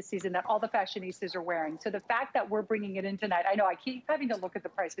silhouette of the season that all the fashionistas are wearing. So the fact that we're bringing it in tonight, I know I keep having to look at the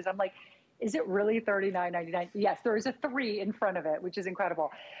price because I'm like, is it really $39.99? Yes, there is a 3 in front of it, which is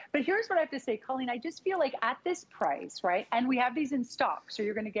incredible. But here's what I have to say, Colleen, I just feel like at this price, right? And we have these in stock, so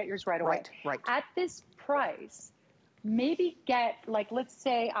you're going to get yours right away. Right. At this price, maybe get, like, let's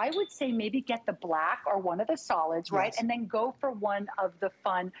say, I would say maybe get the black or one of the solids, right? And then go for one of the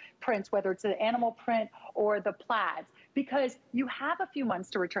fun prints, whether it's the animal print or the plaids, because you have a few months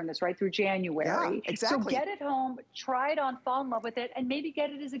to return this, right, through January. Yeah, exactly. So get it home, try it on, fall in love with it, and maybe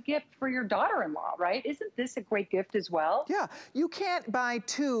get it as a gift for your daughter-in-law, right? Isn't this a great gift as well? Yeah, you can't buy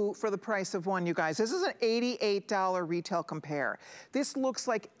 2 for the price of 1, you guys. This is an $88 retail compare. This looks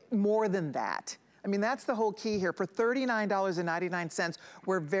like more than that. I mean, that's the whole key here. For $39.99,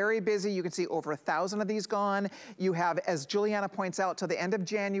 we're very busy. You can see over 1,000 of these gone. You have, as Juliana points out, till the end of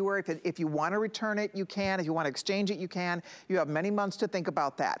January. If you want to return it, you can. If you want to exchange it, you can. You have many months to think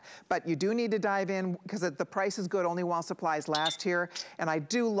about that. But you do need to dive in because the price is good only while supplies last here. And I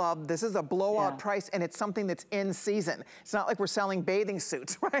do love, this is a blowout price, and it's something that's in season. It's not like we're selling bathing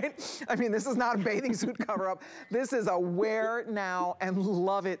suits, right? I mean, this is not a bathing suit cover-up. This is a wear now and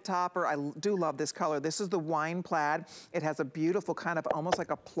love it topper. I do love this gorgeous color. This is the wine plaid. It has a beautiful kind of almost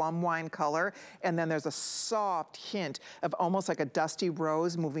like a plum wine color. And then there's a soft hint of almost like a dusty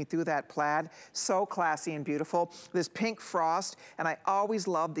rose moving through that plaid. So classy and beautiful. This pink frost, and I always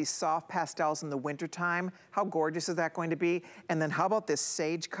love these soft pastels in the wintertime. How gorgeous is that going to be? And then how about this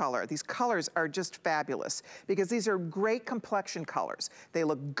sage color? These colors are just fabulous because these are great complexion colors. They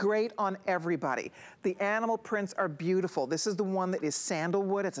look great on everybody. The animal prints are beautiful. This is the one that is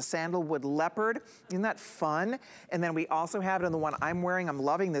sandalwood. It's a sandalwood leopard. Isn't that fun? And then we also have it in the one I'm wearing. I'm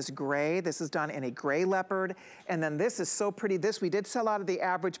loving this gray. This is done in a gray leopard. And then this is so pretty. This, we did sell out of the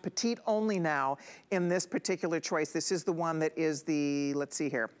average petite only now in this particular choice. This is the one that is the, let's see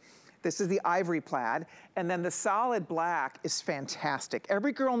here. This is the ivory plaid. And then the solid black is fantastic.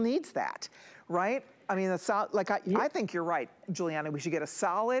 Every girl needs that, right? I mean, I think you're right, Juliana. We should get a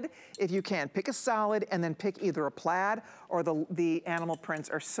solid if you can. Pick a solid and then pick either a plaid or the animal prints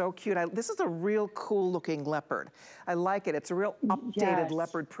are so cute. This is a real cool looking leopard. I like it. It's a real updated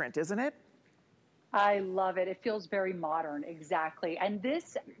leopard print, isn't it? I love it. It feels very modern, exactly. And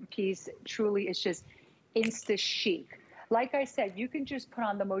this piece truly is just insta chic. Like I said, you can just put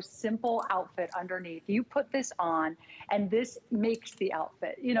on the most simple outfit underneath. You put this on and this makes the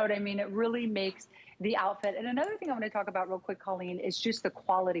outfit. You know what I mean? It really makes the outfit. And another thing I want to talk about real quick, Colleen, is just the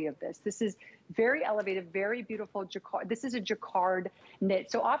quality of this. This is very elevated, very beautiful jacquard. This is a jacquard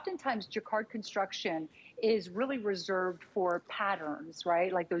knit. So oftentimes jacquard construction is really reserved for patterns,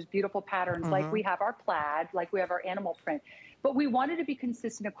 right? Like those beautiful patterns, like we have our plaid, like we have our animal print. But we wanted to be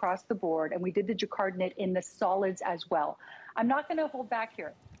consistent across the board, and we did the jacquard knit in the solids as well. I'm not going to hold back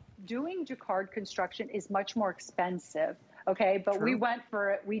here. Doing jacquard construction is much more expensive, okay? But we went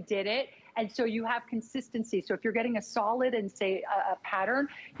for it, we did it, and so you have consistency. So if you're getting a solid and say a pattern,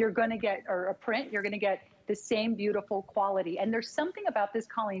 you're going to get, or a print, you're going to get the same beautiful quality. And there's something about this,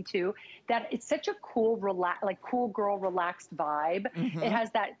 Colleen, too, that it's such a cool, cool girl relaxed vibe. It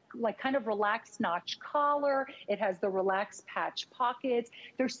has that like kind of relaxed notch collar. It has the relaxed patch pockets.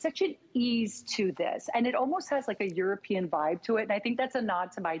 There's such an ease to this. And it almost has like a European vibe to it. And I think that's a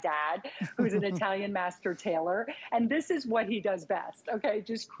nod to my dad, who's an Italian master tailor. And this is what he does best, okay?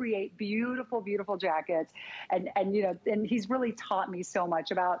 Just create beautiful, beautiful jackets. And you know, and he's really taught me so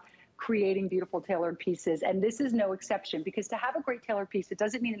much about creating beautiful tailored pieces. And this is no exception, because to have a great tailored piece, it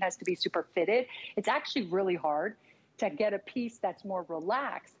doesn't mean it has to be super fitted. It's actually really hard to get a piece that's more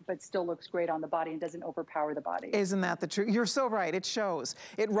relaxed, but still looks great on the body and doesn't overpower the body. Isn't that the truth? You're so right, it shows.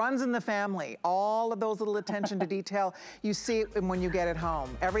 It runs in the family. All of those little attention to detail, you see it when you get it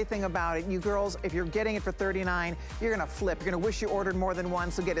home. Everything about it. You girls, if you're getting it for $39, you're gonna flip. You're gonna wish you ordered more than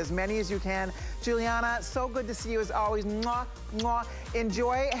one, so get as many as you can. Juliana, so good to see you as always. Mwah, mwah.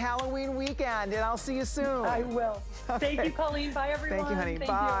 Enjoy Halloween weekend, and I'll see you soon. I will. Okay. Thank you, Colleen. Bye, everyone. Thank you, honey.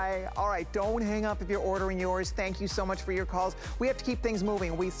 Bye. All right, don't hang up if you're ordering yours. Thank you so much for your calls. We have to keep things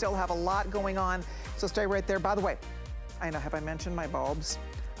moving. We still have a lot going on, so stay right there. By the way, I know, have I mentioned my bulbs?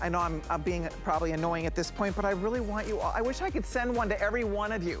 I know I'm being probably annoying at this point, but I really want you all, I wish I could send one to every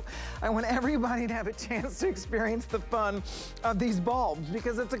one of you. I want everybody to have a chance to experience the fun of these bulbs,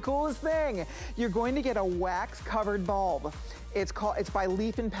 because it's the coolest thing. You're going to get a wax-covered bulb. It's by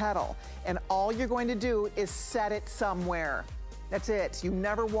Leaf and Petal, and all you're going to do is set it somewhere. That's it. You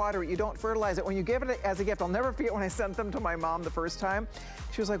never water it. You don't fertilize it. When you give it as a gift, I'll never forget when I sent them to my mom the first time.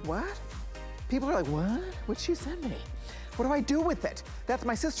 She was like, what? People are like, what? What'd she send me? What do I do with it? That's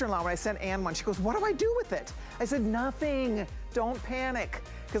my sister-in-law when I sent Ann one. She goes, what do I do with it? I said, nothing. Don't panic.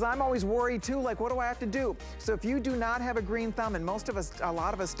 Because I'm always worried too, like, what do I have to do? So if you do not have a green thumb, and most of us, a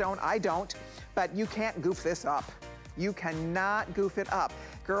lot of us don't, I don't, but you can't goof this up. You cannot goof it up.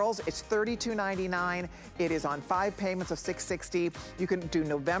 Girls, it's $32.99. It is on 5 payments of $660. You can do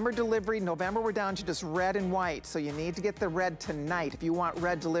November delivery. November, we're down to just red and white, so you need to get the red tonight. If you want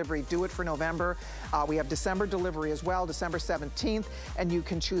red delivery, do it for November. We have December delivery as well, December 17th, and you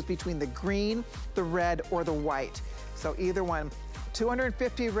can choose between the green, the red, or the white. So either one.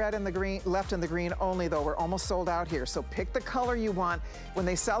 250 red and the green, left in the green only though. We're almost sold out here. So pick the color you want. When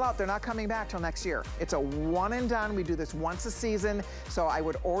they sell out, they're not coming back till next year. It's a one and done. We do this once a season. So I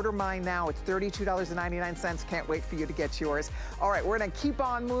would order mine now. It's $32.99. Can't wait for you to get yours. All right, we're gonna keep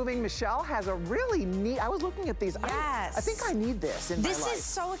on moving. Michelle has a really neat, I was looking at these. Yes. I think I need this in my life. This is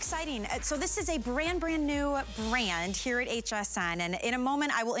so exciting. So this is a brand new brand here at HSN. And in a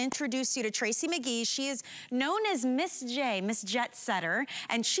moment, I will introduce you to Tracy McGee. She is known as Miss Miss J, Miss Jet Setter,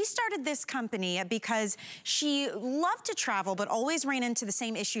 and she started this company because she loved to travel, but always ran into the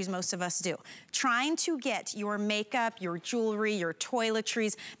same issues most of us do. Trying to get your makeup, your jewelry, your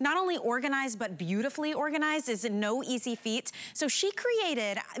toiletries, not only organized, but beautifully organized is no easy feat. So she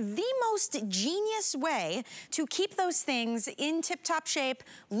created the most genius way to keep those things in tip-top shape,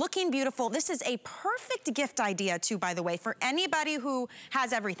 looking beautiful. This is a perfect gift idea too, by the way, for anybody who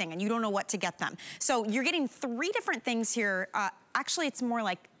has everything and you don't know what to get them. So you're getting 3 different things here. Actually, it's more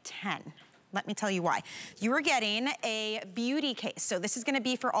like 10. Let me tell you why. You are getting a beauty case. So this is gonna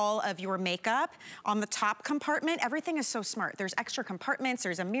be for all of your makeup. On the top compartment, everything is so smart. There's extra compartments,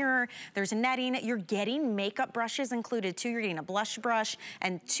 there's a mirror, there's netting. You're getting makeup brushes included too. You're getting a blush brush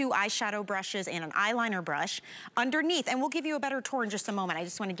and 2 eyeshadow brushes and an eyeliner brush. Underneath, and we'll give you a better tour in just a moment. I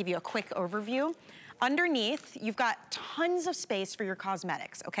just wanna give you a quick overview. Underneath, you've got tons of space for your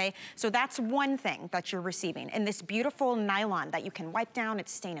cosmetics, okay? So that's one thing that you're receiving. And this beautiful nylon that you can wipe down,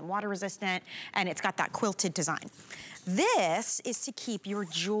 it's stain and water resistant, and it's got that quilted design. This is to keep your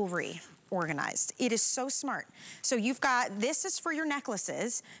jewelry organized. It is so smart. So you've got, this is for your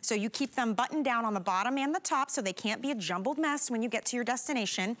necklaces, so you keep them buttoned down on the bottom and the top so they can't be a jumbled mess when you get to your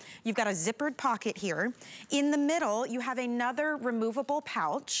destination. You've got a zippered pocket here. In the middle, you have another removable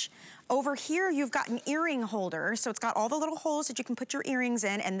pouch. Over here, you've got an earring holder, so it's got all the little holes that you can put your earrings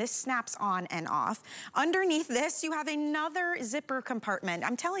in, and this snaps on and off. Underneath this, you have another zipper compartment.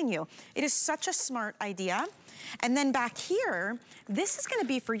 I'm telling you, it is such a smart idea. And then back here, this is gonna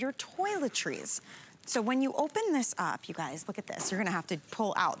be for your toiletries. So when you open this up, you guys, look at this. You're gonna have to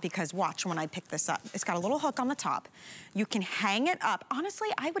pull out because watch when I pick this up. It's got a little hook on the top. You can hang it up. Honestly,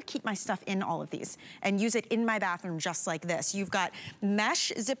 I would keep my stuff in all of these and use it in my bathroom just like this. You've got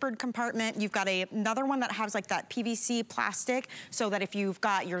mesh zippered compartment. You've got another one that has like that PVC plastic so that if you've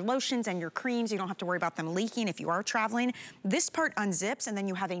got your lotions and your creams, you don't have to worry about them leaking if you are traveling. This part unzips and then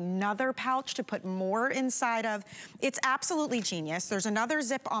you have another pouch to put more inside of. It's absolutely genius. There's another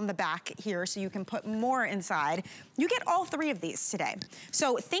zip on the back here so you can put more inside. You get all 3 of these today.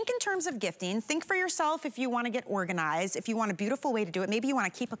 So think in terms of gifting. Think for yourself if you want to get organized, if you want a beautiful way to do it. Maybe you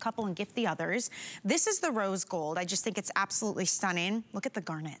want to keep a couple and gift the others. This is the rose gold. I just think it's absolutely stunning. Look at the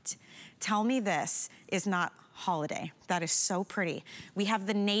garnet. Tell me this is not holiday. That is so pretty. We have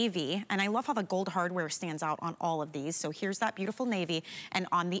the navy, and I love how the gold hardware stands out on all of these. So here's that beautiful navy, and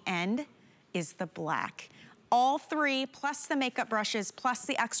on the end is the black. All 3, plus the makeup brushes, plus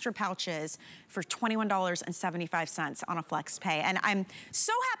the extra pouches for $21.75 on a flex pay. And I'm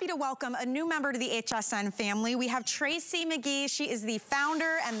so happy to welcome a new member to the HSN family. We have Tracy McGee. She is the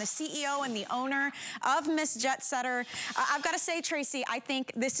founder and the CEO and the owner of Miss Jet Setter. I've got to say, Tracy, I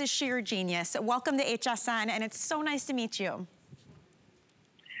think this is sheer genius. Welcome to HSN, and it's so nice to meet you.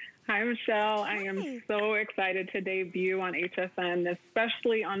 Hi, Michelle. I am so excited to debut on HSN,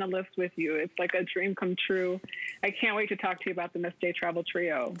 especially on the list with you. It's like a dream come true. I can't wait to talk to you about the Miss J Travel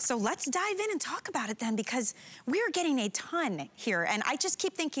Trio. So let's dive in and talk about it then, because we're getting a ton here. And I just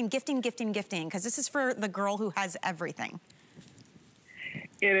keep thinking gifting, gifting, gifting, because this is for the girl who has everything.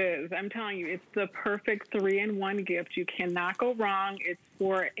 It is. I'm telling you, it's the perfect 3-in-1 gift. You cannot go wrong. It's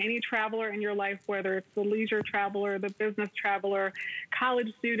for any traveler in your life, whether it's the leisure traveler, the business traveler,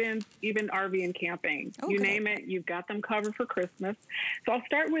 college students, even RV and camping. You name it, you've got them covered for Christmas. So I'll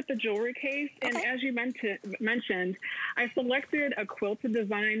start with the jewelry case. And as you mentioned, I selected a quilted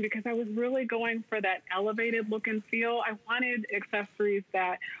design because I was really going for that elevated look and feel. I wanted accessories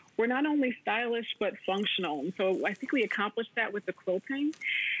that were not only stylish, but functional. And so I think we accomplished that with the quilting.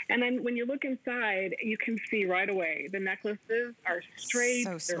 And then when you look inside, you can see right away, the necklaces are straight,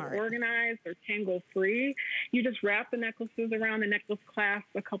 they're organized, they're tangle-free. You just wrap the necklaces around the necklace clasp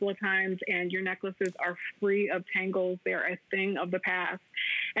a couple of times, and your necklaces are free of tangles. They're a thing of the past.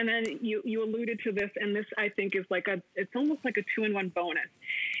 And then you alluded to this, and this I think is like it's almost like a 2-in-1 bonus.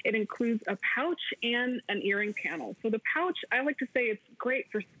 It includes a pouch and an earring panel. So the pouch, I like to say it's great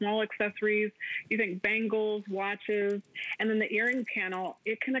for small accessories. You think bangles, watches, and then the earring panel,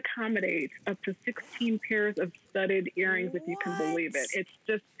 it can accommodate up to 16 pairs of studded earrings, if you can believe it. It's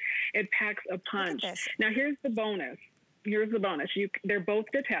just, it packs a punch. Now here's the bonus. Here's the bonus. They're both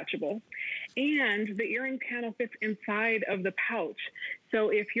detachable, and the earring panel fits inside of the pouch. So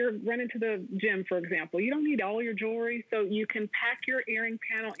if you're running to the gym, for example, you don't need all your jewelry, so you can pack your earring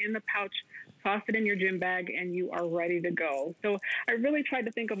panel in the pouch, toss it in your gym bag, and you are ready to go. So I really tried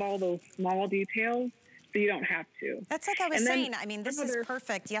to think of all those small details so you don't have to. That's like I was saying. I mean, this is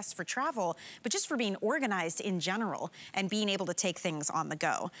perfect, yes, for travel, but just for being organized in general and being able to take things on the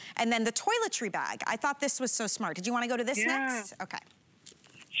go. And then the toiletry bag. I thought this was so smart. Did you want to go to this next? Okay.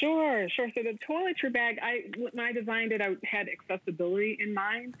 Sure. So the toiletry bag, when I designed it, I had accessibility in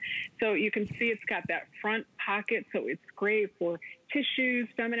mind. So you can see it's got that front pocket, so it's great for tissues,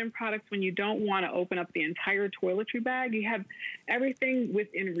 feminine products. When you don't want to open up the entire toiletry bag, you have everything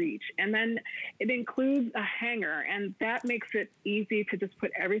within reach. And then it includes a hanger, and that makes it easy to just put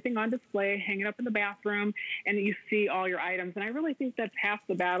everything on display, hang it up in the bathroom, and you see all your items. And I really think that's half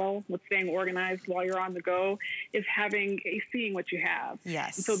the battle with staying organized while you're on the go, is seeing what you have.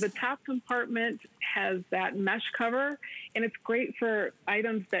 Yes. And so the top compartment has that mesh cover, and it's great for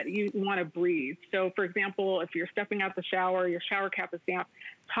items that you want to breathe. So for example, if you're stepping out the shower, your shower cap is damp,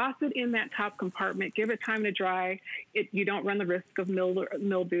 toss it in that top compartment, give it time to dry. You don't run the risk of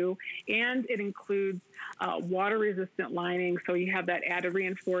mildew, and it includes water-resistant lining, so you have that added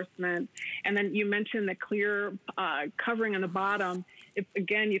reinforcement. And then you mentioned the clear covering on the bottom.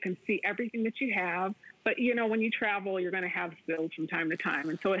 Again, you can see everything that you have. But, you know, when you travel, you're going to have spills from time to time.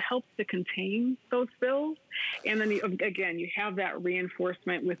 And so it helps to contain those spills. And then, again, you have that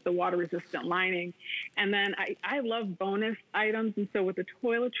reinforcement with the water-resistant lining. And then I love bonus items. And so with the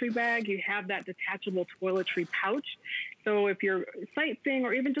toiletry bag, you have that detachable toiletry pouch. So if you're sightseeing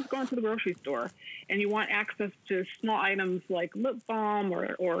or even just going to the grocery store and you want access to small items like lip balm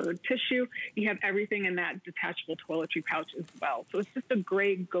or tissue, you have everything in that detachable toiletry pouch as well. So it's just a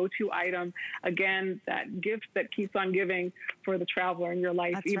great go-to item. Again, that gift that keeps on giving for the traveler in your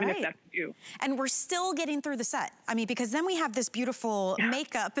life, even if that's you. And we're still getting through the set. I mean, because then we have this beautiful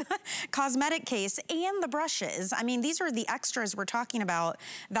makeup cosmetic case and the brushes. I mean, these are the extras we're talking about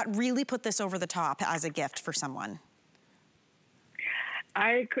that really put this over the top as a gift for someone.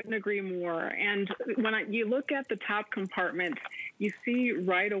 I couldn't agree more. And when you look at the top compartment, you see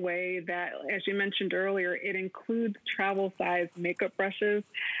right away that, as you mentioned earlier, it includes travel-size makeup brushes.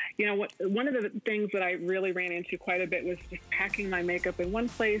 You know, one of the things that I really ran into quite a bit was just packing my makeup in one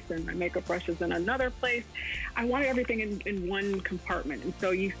place and my makeup brushes in another place. I wanted everything in one compartment. And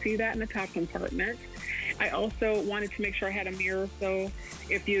so you see that in the top compartment. I also wanted to make sure I had a mirror, so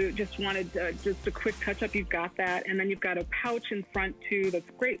if you just wanted just a quick touch-up, you've got that. And then you've got a pouch in front, too, that's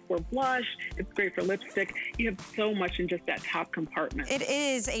great for blush. It's great for lipstick. You have so much in just that top compartment. It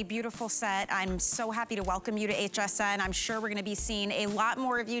is a beautiful set. I'm so happy to welcome you to HSN. I'm sure we're going to be seeing a lot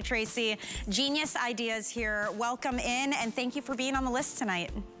more of you, Tracy. Genius ideas here. Welcome in, and thank you for being on the list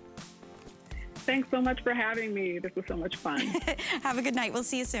tonight. Thanks so much for having me. This was so much fun. Have a good night. We'll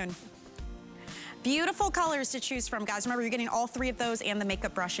see you soon. Beautiful colors to choose from, guys. Remember, you're getting all three of those and the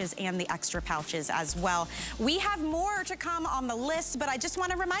makeup brushes and the extra pouches as well. We have more to come on the list, but I just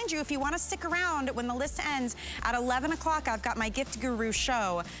want to remind you, if you want to stick around when the list ends at 11 o'clock, I've got my Gift Guru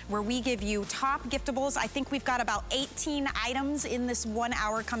show where we give you top giftables. I think we've got about 18 items in this 1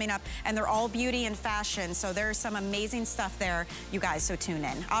 hour coming up, and they're all beauty and fashion. So there's some amazing stuff there, you guys, so tune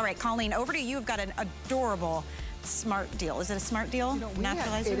in. All right, Colleen, over to you. You've got an adorable smart deal. Is it a smart deal?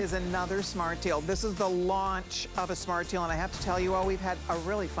 Naturalizer? It is another smart deal. This is the launch of a smart deal, and I have to tell you all, we've had a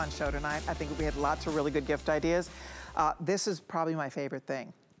really fun show tonight. I think we had lots of really good gift ideas. This is probably my favorite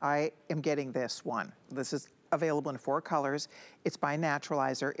thing. I am getting this one. This is available in 4 colors. It's by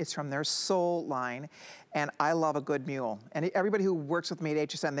Naturalizer. It's from their Soul line, and I love a good mule. And everybody who works with me at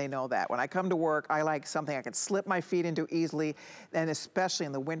HSN, they know that. When I come to work, I like something I can slip my feet into easily, and especially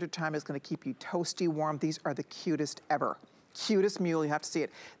in the wintertime, it's gonna keep you toasty warm. These are the cutest ever. Cutest mule, you have to see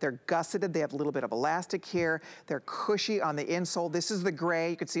it. They're gusseted, they have a little bit of elastic here. They're cushy on the insole. This is the gray,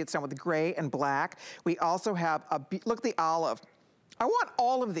 you can see it's done with the gray and black. We also have look at the olive. I want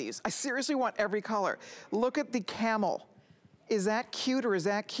all of these. I seriously want every color. Look at the camel. Is that cute or is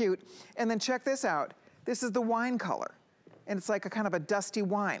that cute? And then check this out. This is the wine color. And it's like a kind of a dusty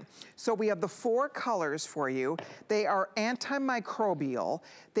wine. So we have the 4 colors for you. They are antimicrobial.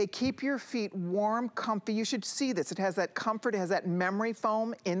 They keep your feet warm, comfy. You should see this. It has that comfort. It has that memory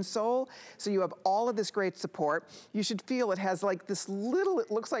foam insole. So you have all of this great support. You should feel it has like this little, it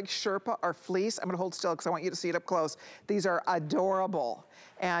looks like Sherpa or fleece. I'm gonna hold still because I want you to see it up close. These are adorable.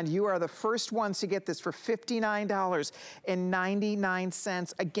 And you are the first ones to get this for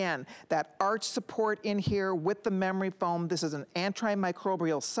 $59.99. Again, that arch support in here with the memory foam. This is an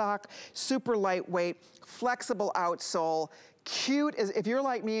antimicrobial sock, super lightweight, flexible outsole, cute as, if you're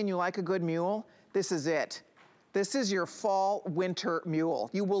like me and you like a good mule, this is it. This is your fall winter mule.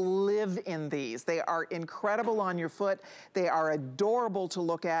 You will live in these. They are incredible on your foot. They are adorable to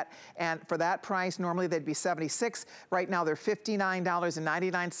look at. And for that price, normally they'd be $76. Right now they're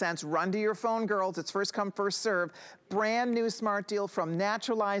 $59.99. Run to your phone, girls. It's first come, first serve. Brand new smart deal from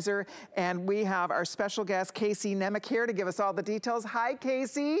Naturalizer. And we have our special guest, Casey Nemec, here to give us all the details. Hi,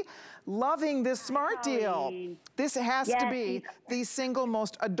 Casey. Loving this smart deal. This has to be the single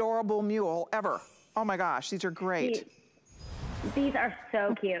most adorable mule ever. Oh my gosh, these are great. These are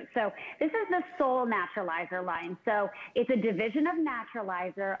so cute. So this is the Soul Naturalizer line. So it's a division of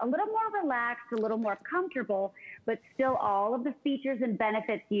Naturalizer, a little more relaxed, a little more comfortable, but still all of the features and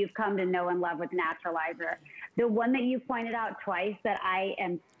benefits you've come to know and love with Naturalizer. The one that you pointed out twice that I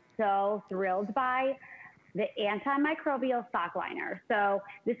am so thrilled by, the antimicrobial sock liner. So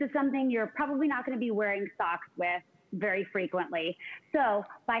this is something you're probably not going to be wearing socks with very frequently. So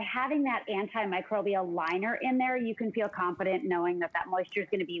by having that antimicrobial liner in there, you can feel confident knowing that that moisture is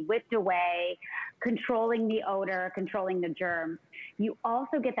going to be whipped away, controlling the odor, controlling the germs. You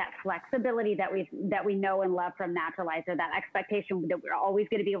also get that flexibility that we know and love from Naturalizer, that expectation that we're always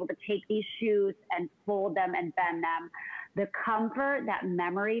going to be able to take these shoes and fold them and bend them. The comfort, that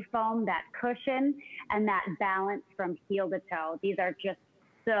memory foam, that cushion, and that balance from heel to toe. These are just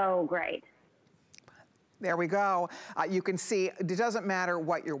so great. There we go. You can see it doesn't matter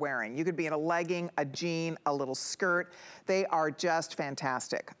what you're wearing. You could be in a legging, a jean, a little skirt. They are just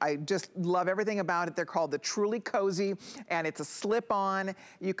fantastic. I just love everything about it. They're called the Truly Cozy, and it's a slip-on.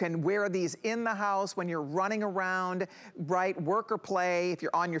 You can wear these in the house when you're running around, right? Work or play. If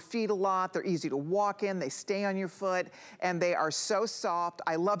you're on your feet a lot, they're easy to walk in. They stay on your foot, and they are so soft.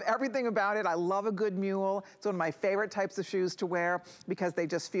 I love everything about it. I love a good mule. It's one of my favorite types of shoes to wear because they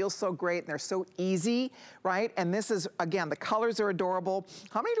just feel so great, and they're so easy, right? And this is, again, the colors are adorable.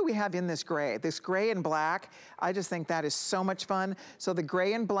 How many do we have in this gray? This gray and black, I just think that is so much fun. So the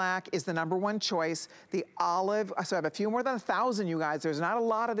gray and black is the #1 choice. The olive, so I have a few more than 1,000, you guys. There's not a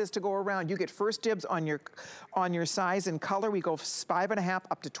lot of this to go around. You get first dibs on your size and color. We go 5.5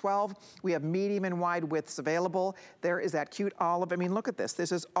 up to 12. We have medium and wide widths available. There is that cute olive. I mean, look at this.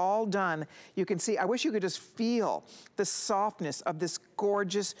 This is all done. You can see, I wish you could just feel the softness of this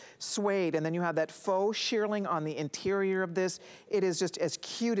gorgeous suede. And then you have that faux shearling on the interior of this. It is just as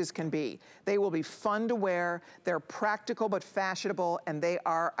cute as can be. They will be fun to wear. They're practical but fashionable, and they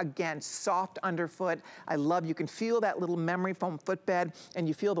are, again, soft underfoot. I love, you can feel that little memory foam footbed, and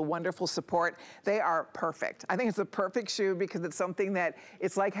you feel the wonderful support. They are perfect. I think it's a perfect shoe because it's something that,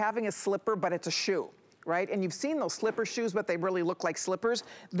 it's like having a slipper, but it's a shoe. Right? And you've seen those slipper shoes, but they really look like slippers.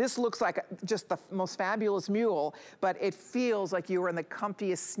 This looks like just the most fabulous mule, but it feels like you were in the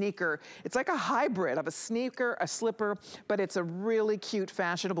comfiest sneaker. It's like a hybrid of a sneaker, a slipper, but it's a really cute,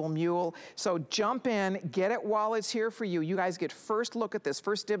 fashionable mule. So jump in, get it while it's here for you. You guys get first look at this,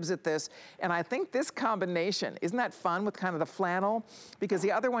 first dibs at this. And I think this combination, isn't that fun with kind of the flannel? Because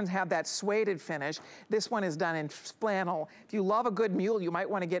the other ones have that suede finish. This one is done in flannel. If you love a good mule, you might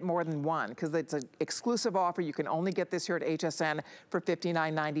want to get more than one because it's an exclusive offer. You can only get this here at HSN for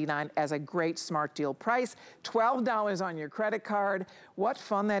 $59.99 as a great smart deal price. $12 on your credit card. What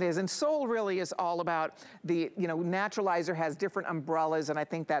fun that is. And Soul really is all about the, you know, Naturalizer has different umbrellas, and I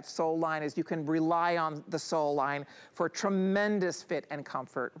think that Soul line is, you can rely on the Soul line for tremendous fit and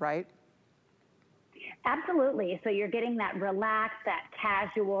comfort, right? Absolutely. So you're getting that relaxed, that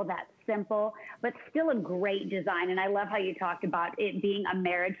casual, that simple, but still a great design. And I love how you talked about it being a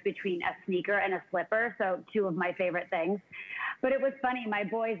marriage between a sneaker and a slipper. So two of my favorite things. But it was funny. My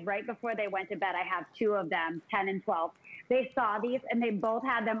boys, right before they went to bed, I have two of them, 10 and 12. They saw these and they both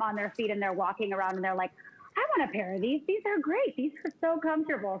had them on their feet and they're walking around and they're like, I want a pair of these. These are great. These are so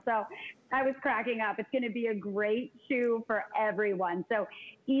comfortable. So I was cracking up. It's going to be a great shoe for everyone. So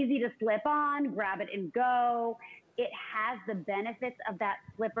easy to slip on, grab it and go. It has the benefits of that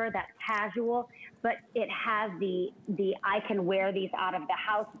slipper, that casual, but it has the I can wear these out of the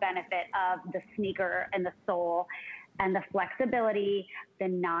house benefit of the sneaker and the sole, and the flexibility, the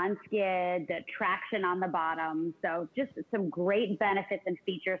non-skid, the traction on the bottom. So just some great benefits and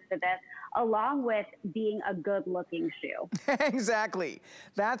features to this, along with being a good-looking shoe. Exactly.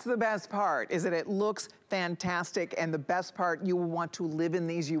 That's the best part, is that it looks fantastic, and the best part, you will want to live in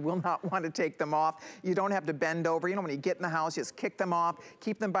these. You will not want to take them off. You don't have to bend over. You know, when you get in the house, just kick them off,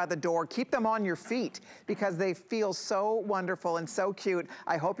 keep them by the door, keep them on your feet, because they feel so wonderful and so cute.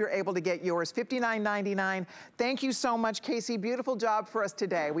 I hope you're able to get yours. $59.99. Thank you so much, Casey. Beautiful job for us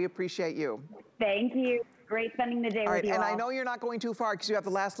today. We appreciate you. Thank you. great spending the day with you all. And I know you're not going too far because you have the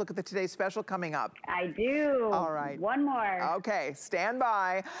last look at the Today's Special coming up. I do. All right. One more. Okay, stand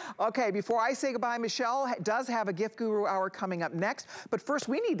by. Okay, before I say goodbye, Michelle does have a Gift Guru Hour coming up next. But first,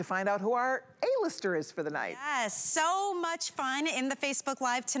 we need to find out who our A-lister is for the night. Yes, so much fun in the Facebook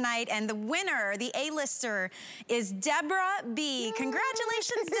Live tonight. And the winner, the A-lister, is Deborah B.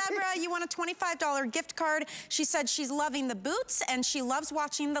 Congratulations, Deborah. You won a $25 gift card. She said she's loving the boots and she loves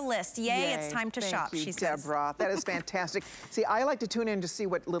watching the list. Yay, it's time to shop, she says. Deborah, that is fantastic. See, I like to tune in to see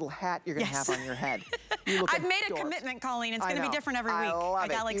what little hat you're going to have on your head. I've made a commitment, Colleen. It's going to be different every week. I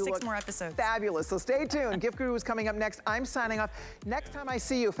got like 6 more episodes. Fabulous. So stay tuned. Gift Guru is coming up next. I'm signing off. Next time I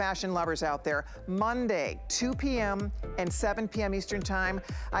see you, fashion lovers out there, Monday, 2 p.m. and 7 p.m. Eastern time,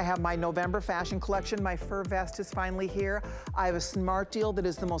 I have my November fashion collection. My fur vest is finally here. I have a smart deal that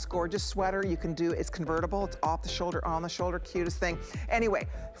is the most gorgeous sweater you can do. It's convertible. It's off the shoulder, on the shoulder, cutest thing. Anyway,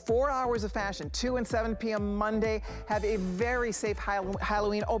 4 hours of fashion, 2 and 7 p.m. Monday. Have a very safe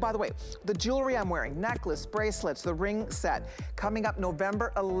Halloween. Oh, by the way, the jewelry I'm wearing, necklace, bracelets, the ring set, coming up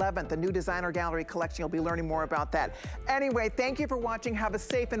November 11th, the new designer gallery collection. You'll be learning more about that. Anyway, thank you for watching. Have a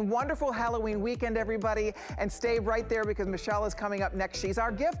safe and wonderful Halloween weekend, everybody. And stay right there because Michelle is coming up next. She's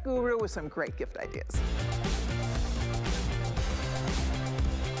our gift guru with some great gift ideas.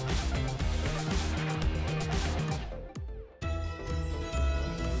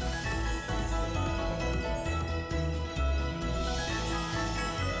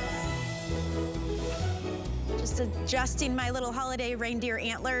 Just adjusting my little holiday reindeer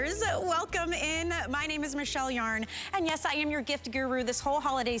antlers. Welcome in. My name is Michelle Yarn. And yes, I am your gift guru this whole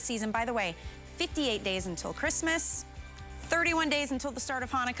holiday season. By the way, 58 days until Christmas, 31 days until the start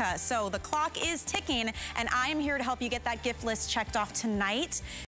of Hanukkah. So the clock is ticking, and I am here to help you get that gift list checked off tonight.